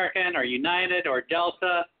about American or United or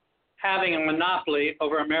Delta having a monopoly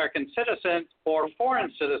over American citizens or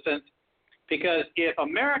foreign citizens, because if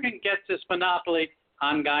American gets this monopoly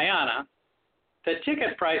on Guyana, the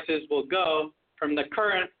ticket prices will go from the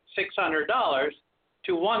current $600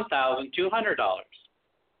 to $1,200.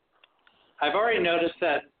 I've already noticed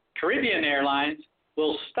that Caribbean Airlines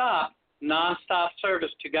will stop nonstop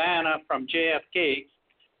service to Guyana from JFK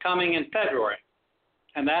coming in February.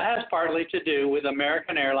 And that has partly to do with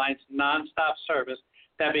American Airlines nonstop service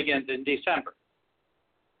that begins in December.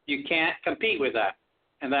 You can't compete with that,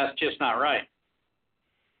 and that's just not right.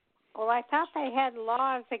 Well, I thought they had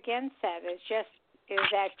laws against that. Is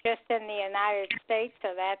that just in the United States, so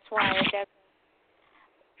that's why it doesn't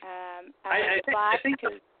I think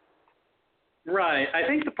right. I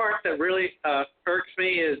think the part that really irks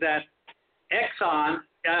me is that Exxon,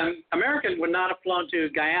 American would not have flown to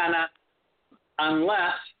Guyana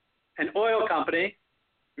unless an oil company,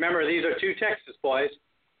 remember these are two Texas boys,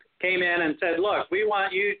 came in and said, look, we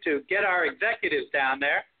want you to get our executives down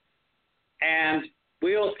there and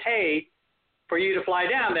we'll pay for you to fly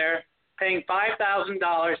down there, paying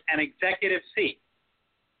 $5,000 an executive seat.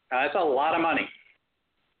 Now, that's a lot of money.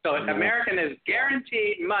 So American is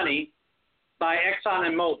guaranteed money by Exxon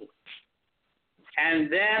and Mobil.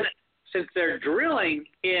 And then since they're drilling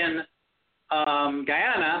in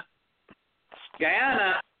Guyana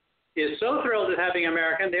is so thrilled at having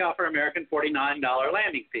American, they offer American $49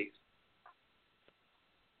 landing fees.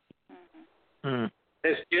 Mm-hmm.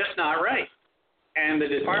 It's just not right. And the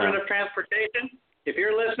Department of Transportation, if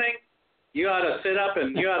you're listening, you ought to sit up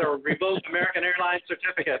and you ought to revoke American Airlines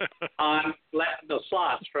certificate on the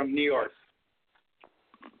slots from New York.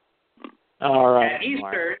 All right. At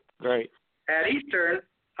Eastern, great. At Eastern,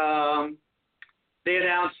 they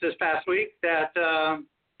announced this past week that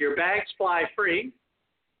your bags fly free.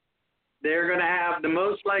 They're going to have the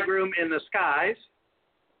most legroom in the skies.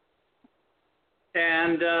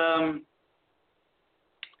 And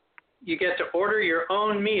you get to order your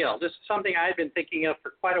own meal. This is something I've been thinking of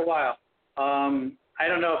for quite a while. I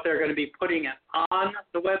don't know if they're going to be putting it on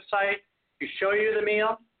the website to show you the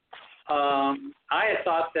meal. I had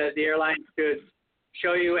thought that the airlines could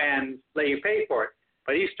show you and let you pay for it.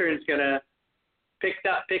 But Eastern's going to pick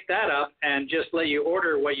that up and just let you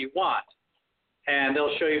order what you want. And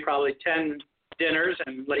they'll show you probably 10 dinners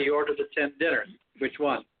and let you order the 10 dinners. Which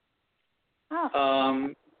one? Oh.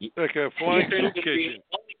 Like a flying soup kitchen.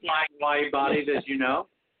 Only flying wide bodies, as you know.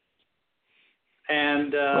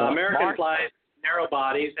 And American flies narrow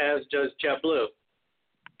bodies, as does JetBlue.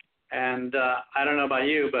 And I don't know about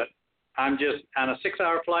you, but I'm just on a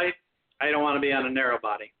 6-hour flight. I don't want to be on a narrow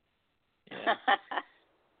body.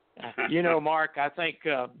 You know, Mark, I think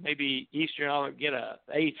maybe Eastern ought to get a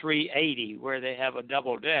A380 where they have a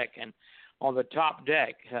double deck, and on the top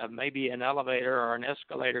deck, maybe an elevator or an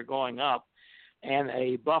escalator going up, and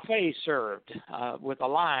a buffet served with a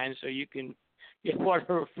line so you can get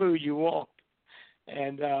whatever food you want,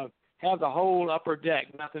 and have the whole upper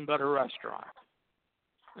deck nothing but a restaurant.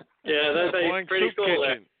 Yeah, that's pretty cool.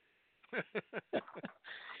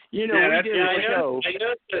 You know, we did a show.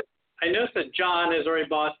 I noticed that John has already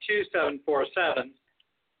bought 2 747s,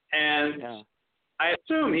 and I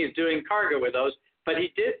assume he's doing cargo with those, but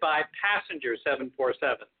he did buy passenger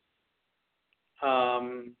 747s.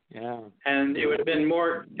 And it would have been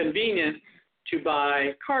more convenient to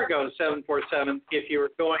buy cargo 747s if you were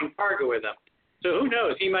going cargo with them. So who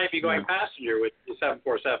knows? He might be going passenger with the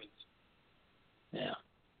 747s. Yeah.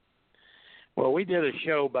 Well, we did a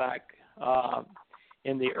show back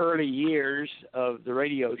in the early years of the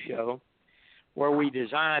radio show where we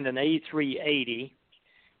designed an A380,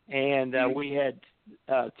 and we had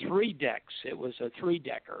 3 decks. It was a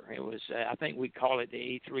 3-decker. It was, I think we call it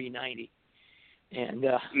the A390. And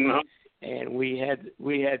and we had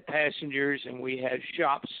passengers, and we had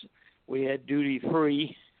shops. We had duty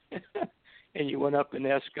free, and you went up an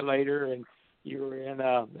escalator, and you were in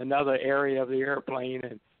another area of the airplane,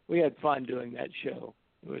 and we had fun doing that show.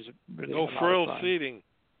 It was really no frilled seating.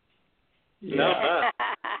 Yeah.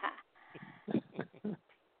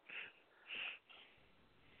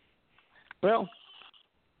 Well,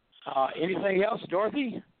 anything else,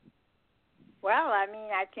 Dorothy? Well, I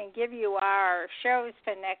mean, I can give you our shows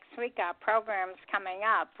for next week, our programs coming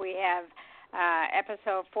up. We have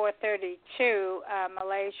episode 432,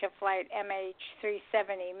 Malaysia Flight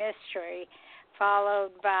MH370 Mystery,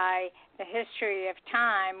 followed by The History of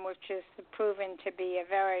Time, which is proven to be a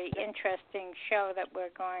very interesting show that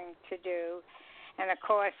we're going to do. And, of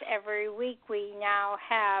course, every week we now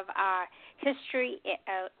have our history,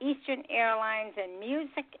 Eastern Airlines and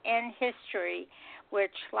Music and History,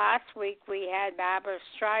 which last week we had Barbara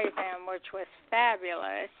Streisand, which was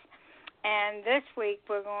fabulous. And this week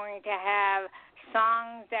we're going to have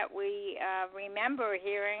songs that we remember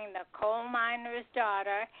hearing, The Coal Miner's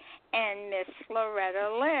Daughter and Miss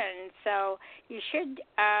Loretta Lynn. So you should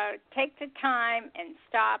take the time and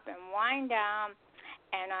stop and wind down.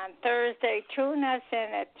 And on Thursday, tune us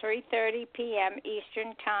in at 3:30 p.m.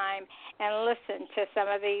 Eastern Time and listen to some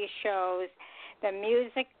of these shows. The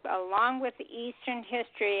music, along with the Eastern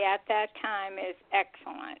history at that time, is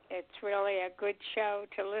excellent. It's really a good show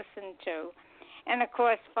to listen to. And, of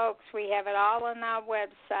course, folks, we have it all on our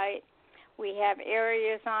website. We have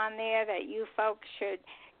areas on there that you folks should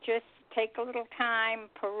just take a little time,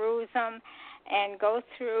 peruse them, and go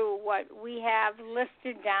through what we have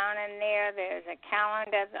listed down in there. There's a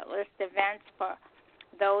calendar that lists events for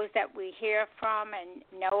those that we hear from and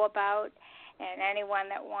know about. And anyone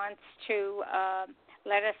that wants to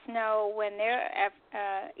let us know when their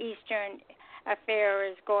Eastern affair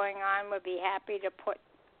is going on, we'll be happy to put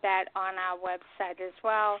that on our website as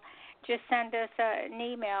well. Just send us an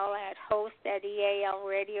email at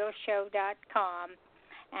host@ealradioshow.com,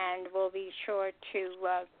 and we'll be sure to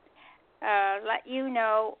let you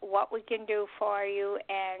know what we can do for you,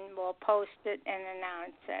 and we'll post it and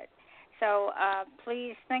announce it. So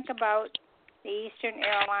please think about the Eastern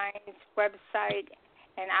Airlines website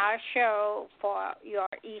and our show for your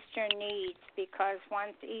Eastern needs, because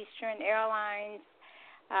once Eastern Airlines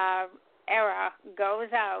era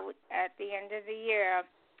goes out at the end of the year,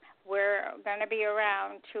 we're going to be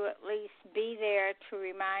around to at least be there to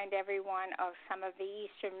remind everyone of some of the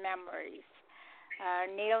Eastern memories.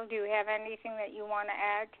 Neil, do you have anything that you want to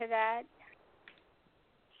add to that?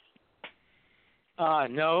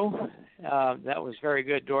 No, that was very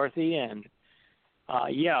good, Dorothy. And,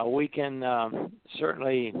 yeah, we can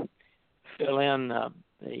certainly fill in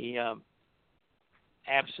the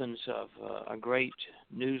absence of a great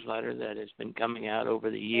newsletter that has been coming out over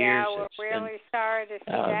the years. Yeah, we're really sorry to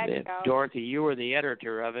see that go. Dorothy, you were the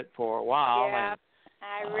editor of it for a while. Yeah, and,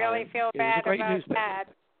 I really feel bad about that,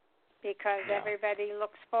 because yeah. Everybody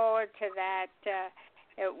looks forward to that.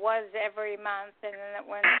 It was every month, and then it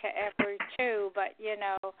went to every 2, but,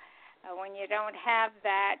 when you don't have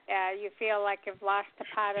that, you feel like you've lost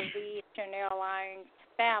a part of the Eastern Airlines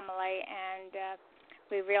family, and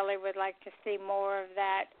we really would like to see more of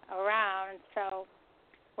that around. So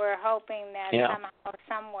we're hoping that somehow,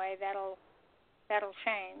 some way, that'll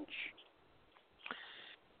change.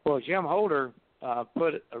 Well, Jim Holder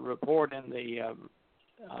put a report in the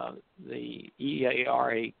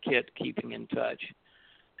EARA kit, Keeping in Touch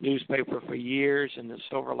newspaper for years, and the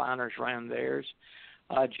Silver Liners ran theirs.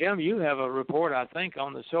 Jim, you have a report, I think,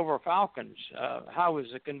 on the Silver Falcons. How was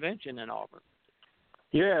the convention in Auburn?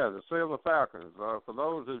 Yeah, the Silver Falcons. For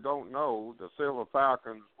those who don't know, the Silver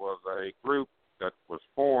Falcons was a group that was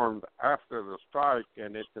formed after the strike,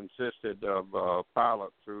 and it consisted of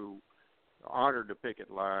pilots who honored the picket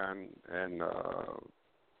line and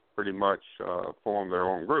pretty much formed their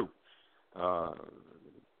own group.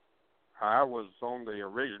 I was on the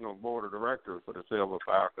original board of directors for the Silver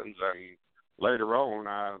Falcons, and later on,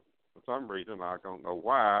 for some reason, I don't know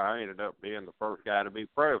why, I ended up being the first guy to be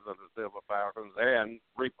president of the Silver Falcons and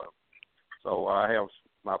Repo. So I have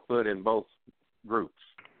my foot in both groups.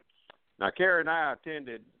 Now, Carrie and I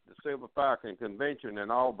attended the Silver Falcon Convention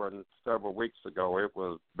in Auburn several weeks ago. It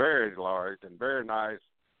was very large and very nice.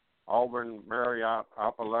 Auburn Marriott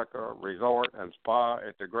Opelika Resort and Spa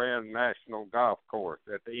at the Grand National Golf Course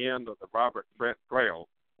at the end of the Robert Brent Trail.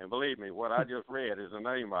 And believe me, what I just read is the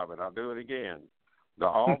name of it. I'll do it again. The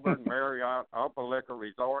Auburn Marriott Opelika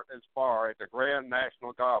Resort and Spa at the Grand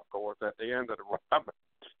National Golf Course at the end of the Robert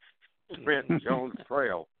Brent Jones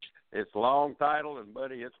Trail. It's a long title, and,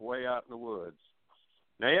 buddy, it's way out in the woods.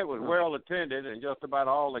 Now, it was well attended, and just about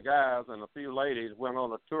all the guys and a few ladies went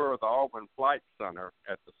on a tour of the Auburn Flight Center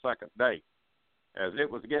at the second day. As it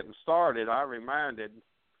was getting started, I reminded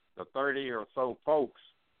the 30 or so folks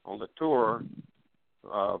on the tour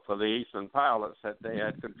for the Eastern pilots that they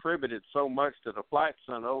had contributed so much to the Flight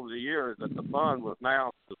Center over the years that the fund was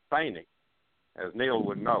now sustaining, as Neil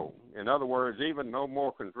would know. In other words, even no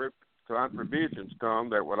more contributions come,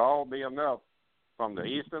 there would all be enough from the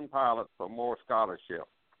Eastern pilots for more scholarship.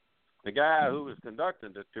 The guy who was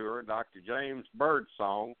conducting the tour, Dr. James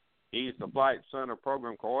Birdsong, he's the Flight Center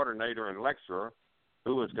program coordinator and lecturer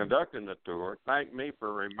who was conducting the tour, thanked me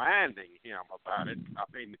for reminding him about it. I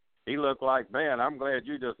mean, he looked like, man, I'm glad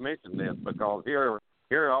you just mentioned this, because here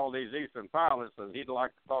are all these Eastern pilots, and he'd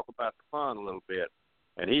like to talk about the fun a little bit.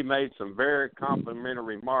 And he made some very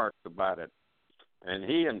complimentary remarks about it. And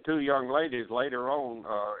he and 2 young ladies later on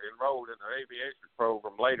enrolled in the aviation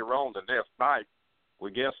program later on the next night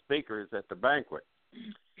with guest speakers at the banquet.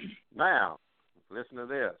 Now, listen to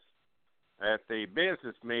this. At the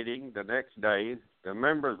business meeting the next day, the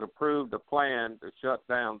members approved a plan to shut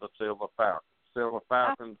down the Silver Falcons. Silver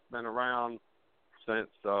Falcons been around since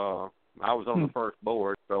I was on the first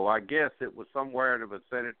board, so I guess it was somewhere in the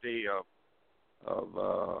vicinity of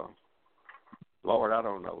Lord, I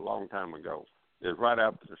don't know, a long time ago. It was right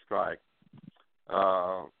after the strike.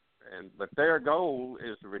 But their goal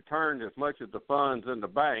is to return as much of the funds in the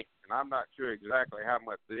bank, and I'm not sure exactly how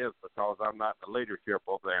much it is because I'm not the leadership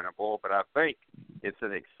over there anymore, but I think it's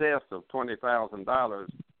in excess of $20,000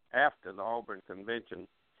 after the Auburn Convention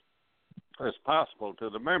as possible to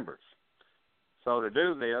the members. So to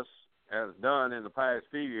do this, as done in the past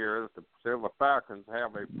few years, the Silver Falcons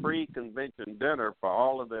have a pre-convention dinner for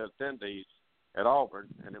all of the attendees at Auburn,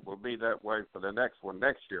 and it will be that way for the next one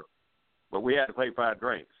next year. But we had to pay 5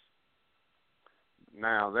 drinks.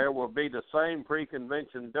 Now, there will be the same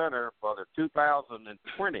pre-convention dinner for the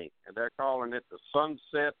 2020, and they're calling it the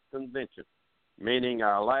Sunset Convention, meaning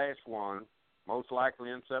our last one, most likely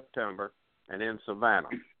in September, and in Savannah.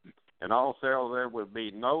 And also there will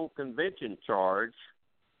be no convention charge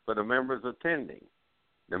for the members attending,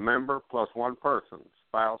 the member plus one person,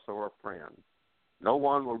 spouse or a friend. No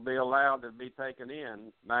one will be allowed to be taken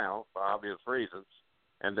in now for obvious reasons,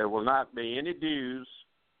 and there will not be any dues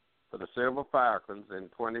for the Silver Falcons in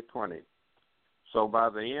 2020. So by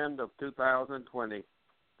the end of 2020,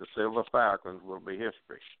 the Silver Falcons will be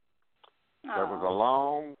history. That was a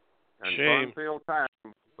long and fun-filled time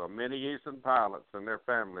for many Eastern pilots and their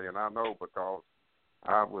family, and I know because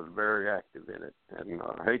I was very active in it. And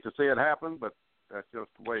I hate to see it happen, but that's just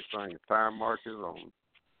the way things. Time marches on.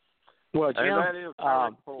 Well, Jim, and that is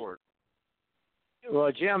going forward.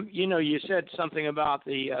 Well, Jim, you said something about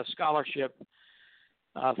the scholarship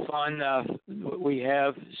fund we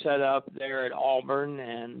have set up there at Auburn,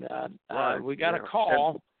 and right, we got a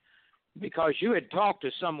call because you had talked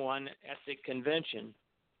to someone at the convention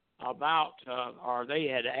about, or they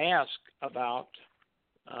had asked about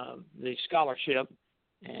the scholarship,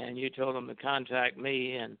 and you told them to contact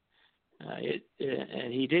me, and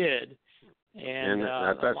he did. And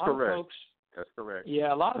that's correct. That's correct.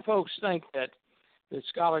 Yeah, a lot of folks think that the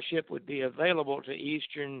scholarship would be available to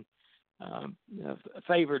Eastern,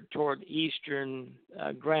 favored toward Eastern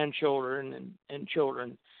grandchildren and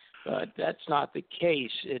children, but that's not the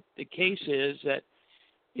case. The case is that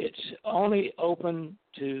it's only open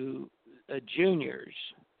to juniors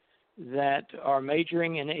that are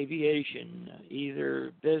majoring in aviation,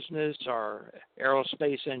 either business or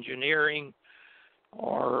aerospace engineering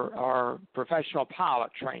or professional pilot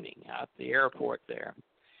training at the airport there.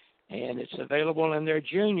 And it's available in their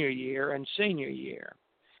junior year and senior year.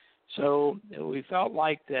 So we felt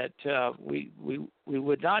like that we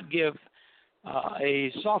would not give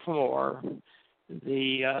a sophomore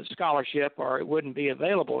the scholarship, or it wouldn't be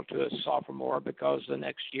available to a sophomore because the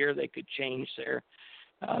next year they could change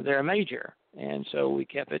their major. And so we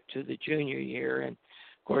kept it to the junior year. And,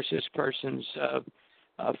 of course, this person's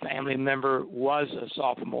family member was a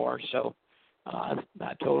sophomore, so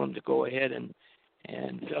I told him to go ahead and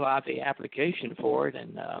fill out the application for it,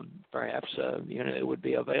 and perhaps it would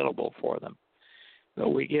be available for them. So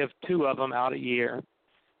we give 2 of them out a year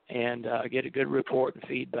and get a good report and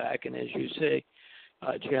feedback. And as you say,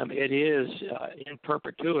 Jim, it is in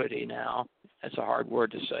perpetuity now. That's a hard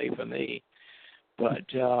word to say for me, but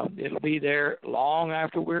it'll be there long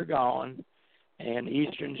after we're gone, and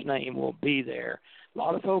Eastern's name will be there. A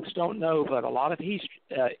lot of folks don't know, but a lot of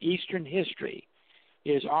Eastern history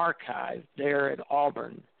is archived there at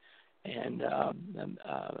Auburn. And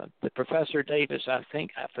the Professor Davis, I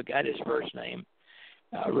forgot his first name,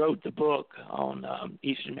 wrote the book on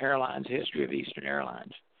Eastern Airlines, history of Eastern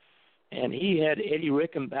Airlines. And he had Eddie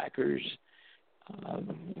Rickenbacker's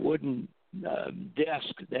wooden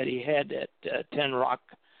desk that he had at Ten Rock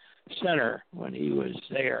Center when he was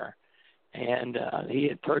there. And he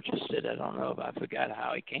had purchased it. I don't know if I forgot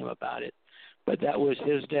how he came about it, but that was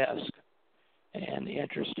his desk. And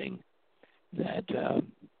interesting that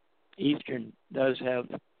Eastern does have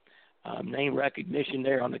name recognition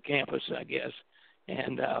there on the campus, I guess.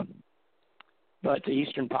 And but the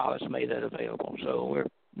Eastern pilots made that available, so we're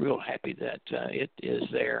real happy that it is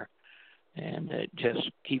there, and it just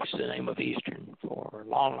keeps the name of Eastern for a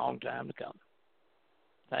long, long time to come.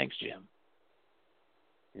 Thanks, Jim.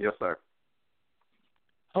 Yes, sir.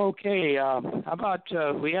 Okay, how about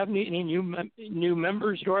we have any new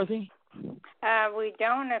members, Dorothy? We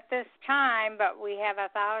don't at this time, but we have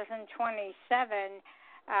 1,027.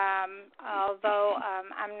 Although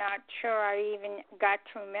I'm not sure I even got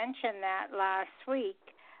to mention that last week.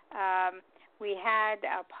 We had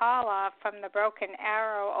Paula from the Broken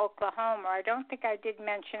Arrow, Oklahoma. I don't think I did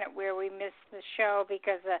mention it where we missed the show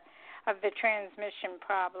because of the transmission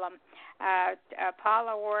problem.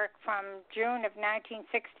 Paula worked from June of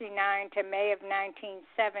 1969 to May of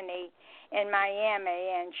 1970 in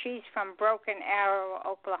Miami, and she's from Broken Arrow,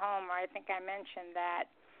 Oklahoma. I think I mentioned that.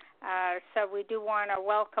 So we do want to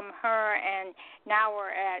welcome her, and now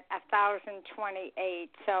we're at 1,028.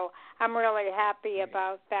 So I'm really happy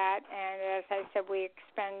about that. And as I said, we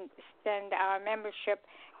extend our membership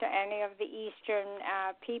to any of the Eastern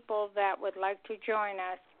people that would like to join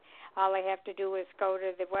us. All they have to do is go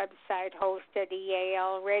to the website hosted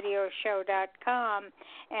EALradioshow.com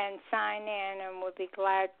and sign in, and we'll be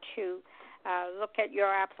glad to look at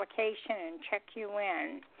your application and check you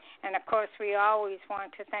in. And, of course, we always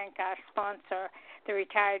want to thank our sponsor, the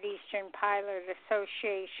Retired Eastern Pilot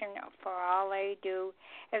Association, for all they do,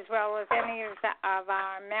 as well as any of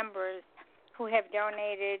our members who have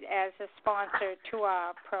donated as a sponsor to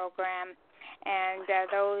our program. And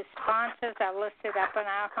those sponsors are listed up on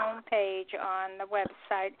our homepage on the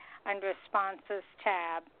website under Sponsors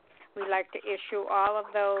tab. We like to issue all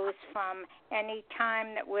of those from any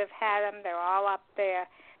time that we've had them. They're all up there.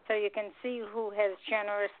 so you can see who has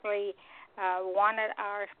generously wanted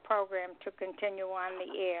our program to continue on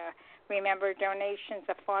the air. Remember, donations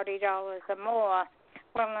of $40 or more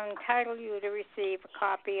will entitle you to receive a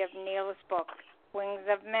copy of Neil's book, Wings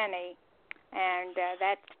of Many, and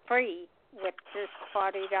that's free with this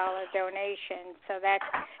 $40 donation. So that's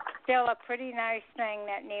still a pretty nice thing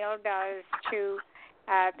that Neil does to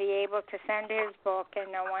be able to send his book,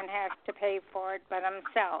 and no one has to pay for it but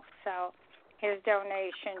himself. So his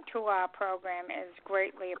donation to our program is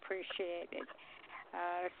greatly appreciated.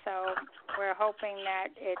 So we're hoping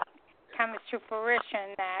that it comes to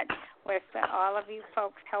fruition, that with all of you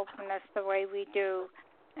folks helping us the way we do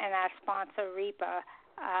and our sponsor, REPA,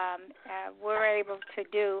 we're able to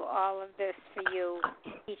do all of this for you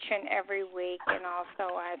each and every week, and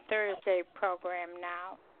also our Thursday program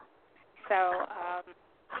now. So,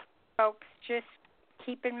 folks, just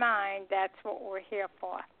keep in mind that's what we're here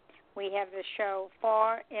for. We have the show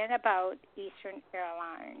for and about Eastern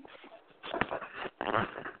Airlines.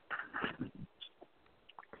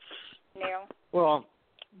 Neil? Well,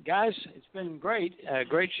 guys, it's been great.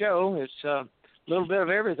 Great show. It's a little bit of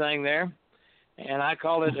everything there. And I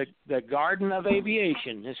call it the Garden of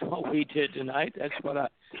Aviation. Is what we did tonight. That's what I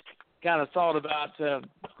kind of thought about the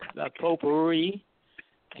potpourri.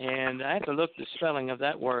 And I have to look the spelling of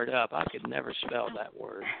that word up. I could never spell that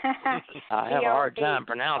word. I have a hard time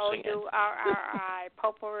pronouncing it. P-O-P-O-U-R-R-I,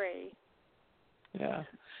 potpourri. Yeah.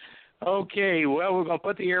 Okay, well, we're going to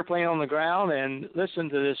put the airplane on the ground and listen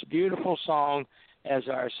to this beautiful song as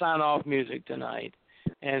our sign-off music tonight.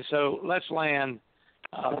 And so let's land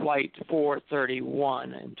Flight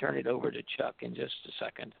 431 and turn it over to Chuck in just a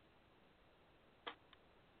second.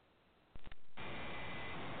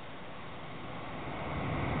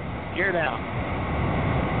 Gear down.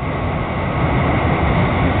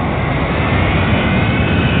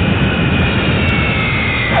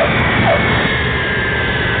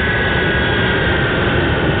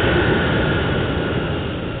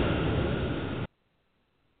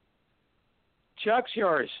 Chuck's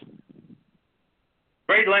yours.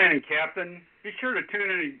 Great landing, Captain. Be sure to tune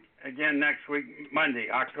in again next week, Monday,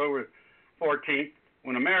 October 14th,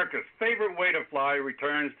 when America's favorite way to fly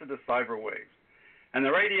returns to the cyberwaves. And the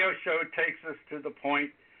radio show takes us to the point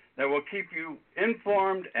that will keep you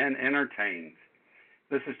informed and entertained.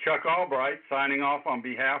 This is Chuck Albright signing off on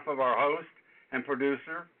behalf of our host and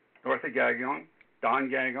producer, Dorothy Gagnon, Don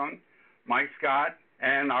Gagnon, Mike Scott,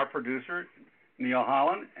 and our producer, Neil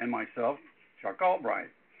Holland, and myself, Chuck Albright.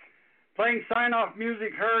 Playing sign-off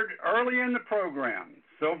music heard early in the program,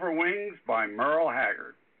 Silver Wings by Merle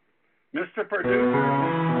Haggard. Mr. Producer.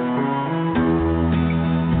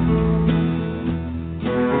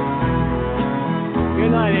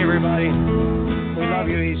 Good night, everybody. We love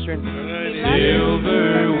you, Eastern.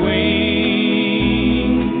 Silver wings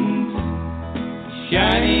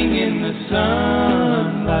shining in the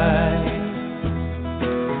sunlight,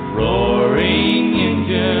 roaring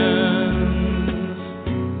engines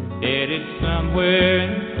headed somewhere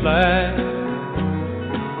in flight.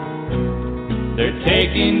 They're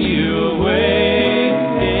taking you away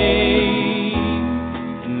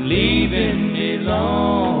and leaving me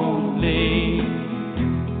lonely.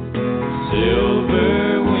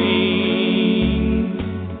 Silver wings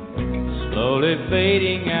slowly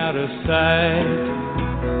fading out of sight.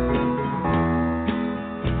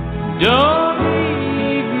 Don't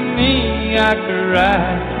leave me, I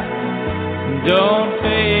cry. Don't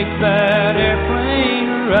take that airplane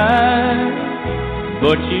ride.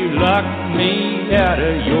 But you locked me out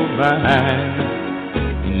of your mind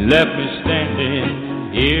and left me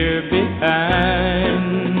standing here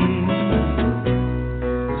behind.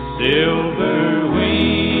 Silver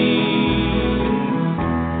wings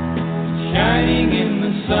shining in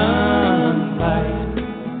the sunlight,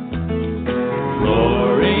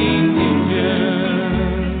 roaring engine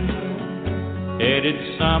headed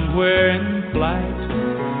somewhere in flight.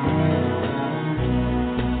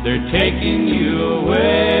 They're taking you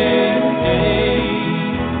away and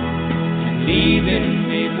leaving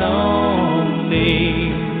me lonely.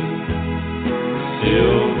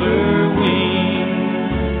 Silver wings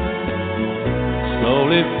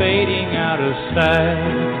slowly fading out of sight.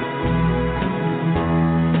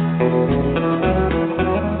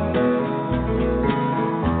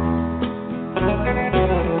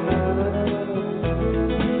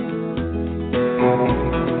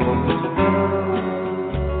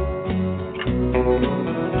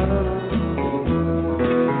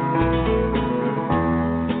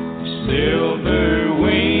 Silver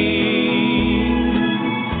wings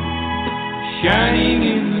shining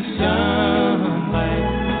in the sunlight,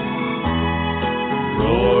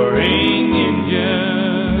 roar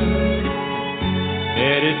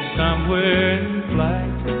somewhere in flight.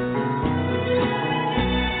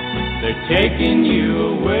 They're taking you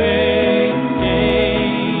away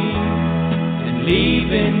and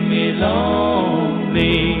leaving me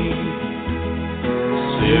lonely.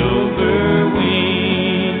 Silver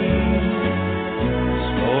wings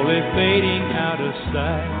slowly fading out of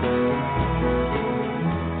sight.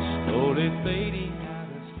 Slowly fading out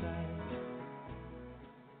of sight.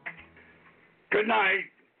 Good night,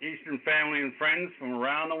 Eastern family and friends from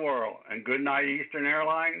around the world. And good night, Eastern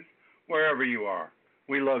Airlines, wherever you are.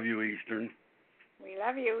 We love you, Eastern. We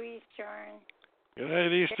love you, Eastern. Good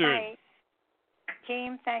night, Eastern. Good night.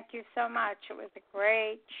 Team, thank you so much. It was a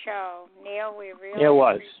great show. Neil, we really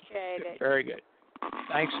appreciate it. Very good.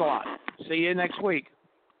 Thanks a lot. See you next week.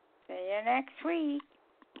 See you next week.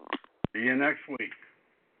 See you next week.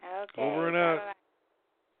 Okay. Over and out.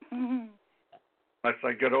 Unless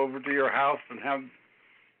I get over to your house and have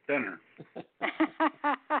dinner.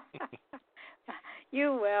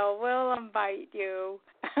 You will. We'll invite you.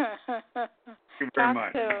 Thank you very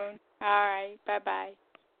much. Talk soon. All right. Bye-bye.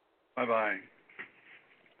 Bye-bye.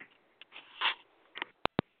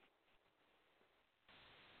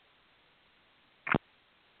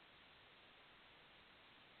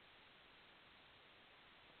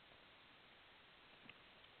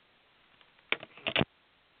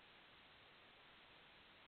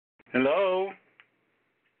 Hello?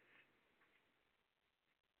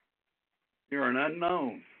 You're an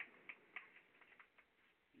unknown.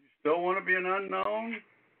 You still want to be an unknown?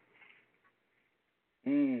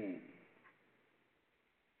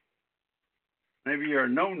 Maybe you're a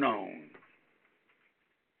no-known.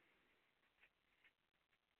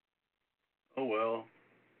 Oh, well.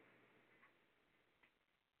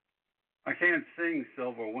 I can't sing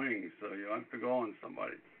Silver Wings, so you have to go on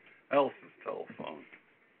somebody else's telephone.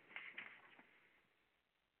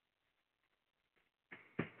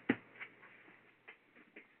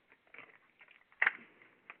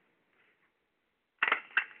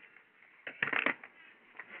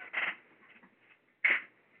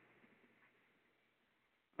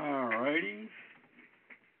 All righty.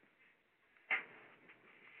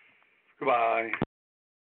 Goodbye.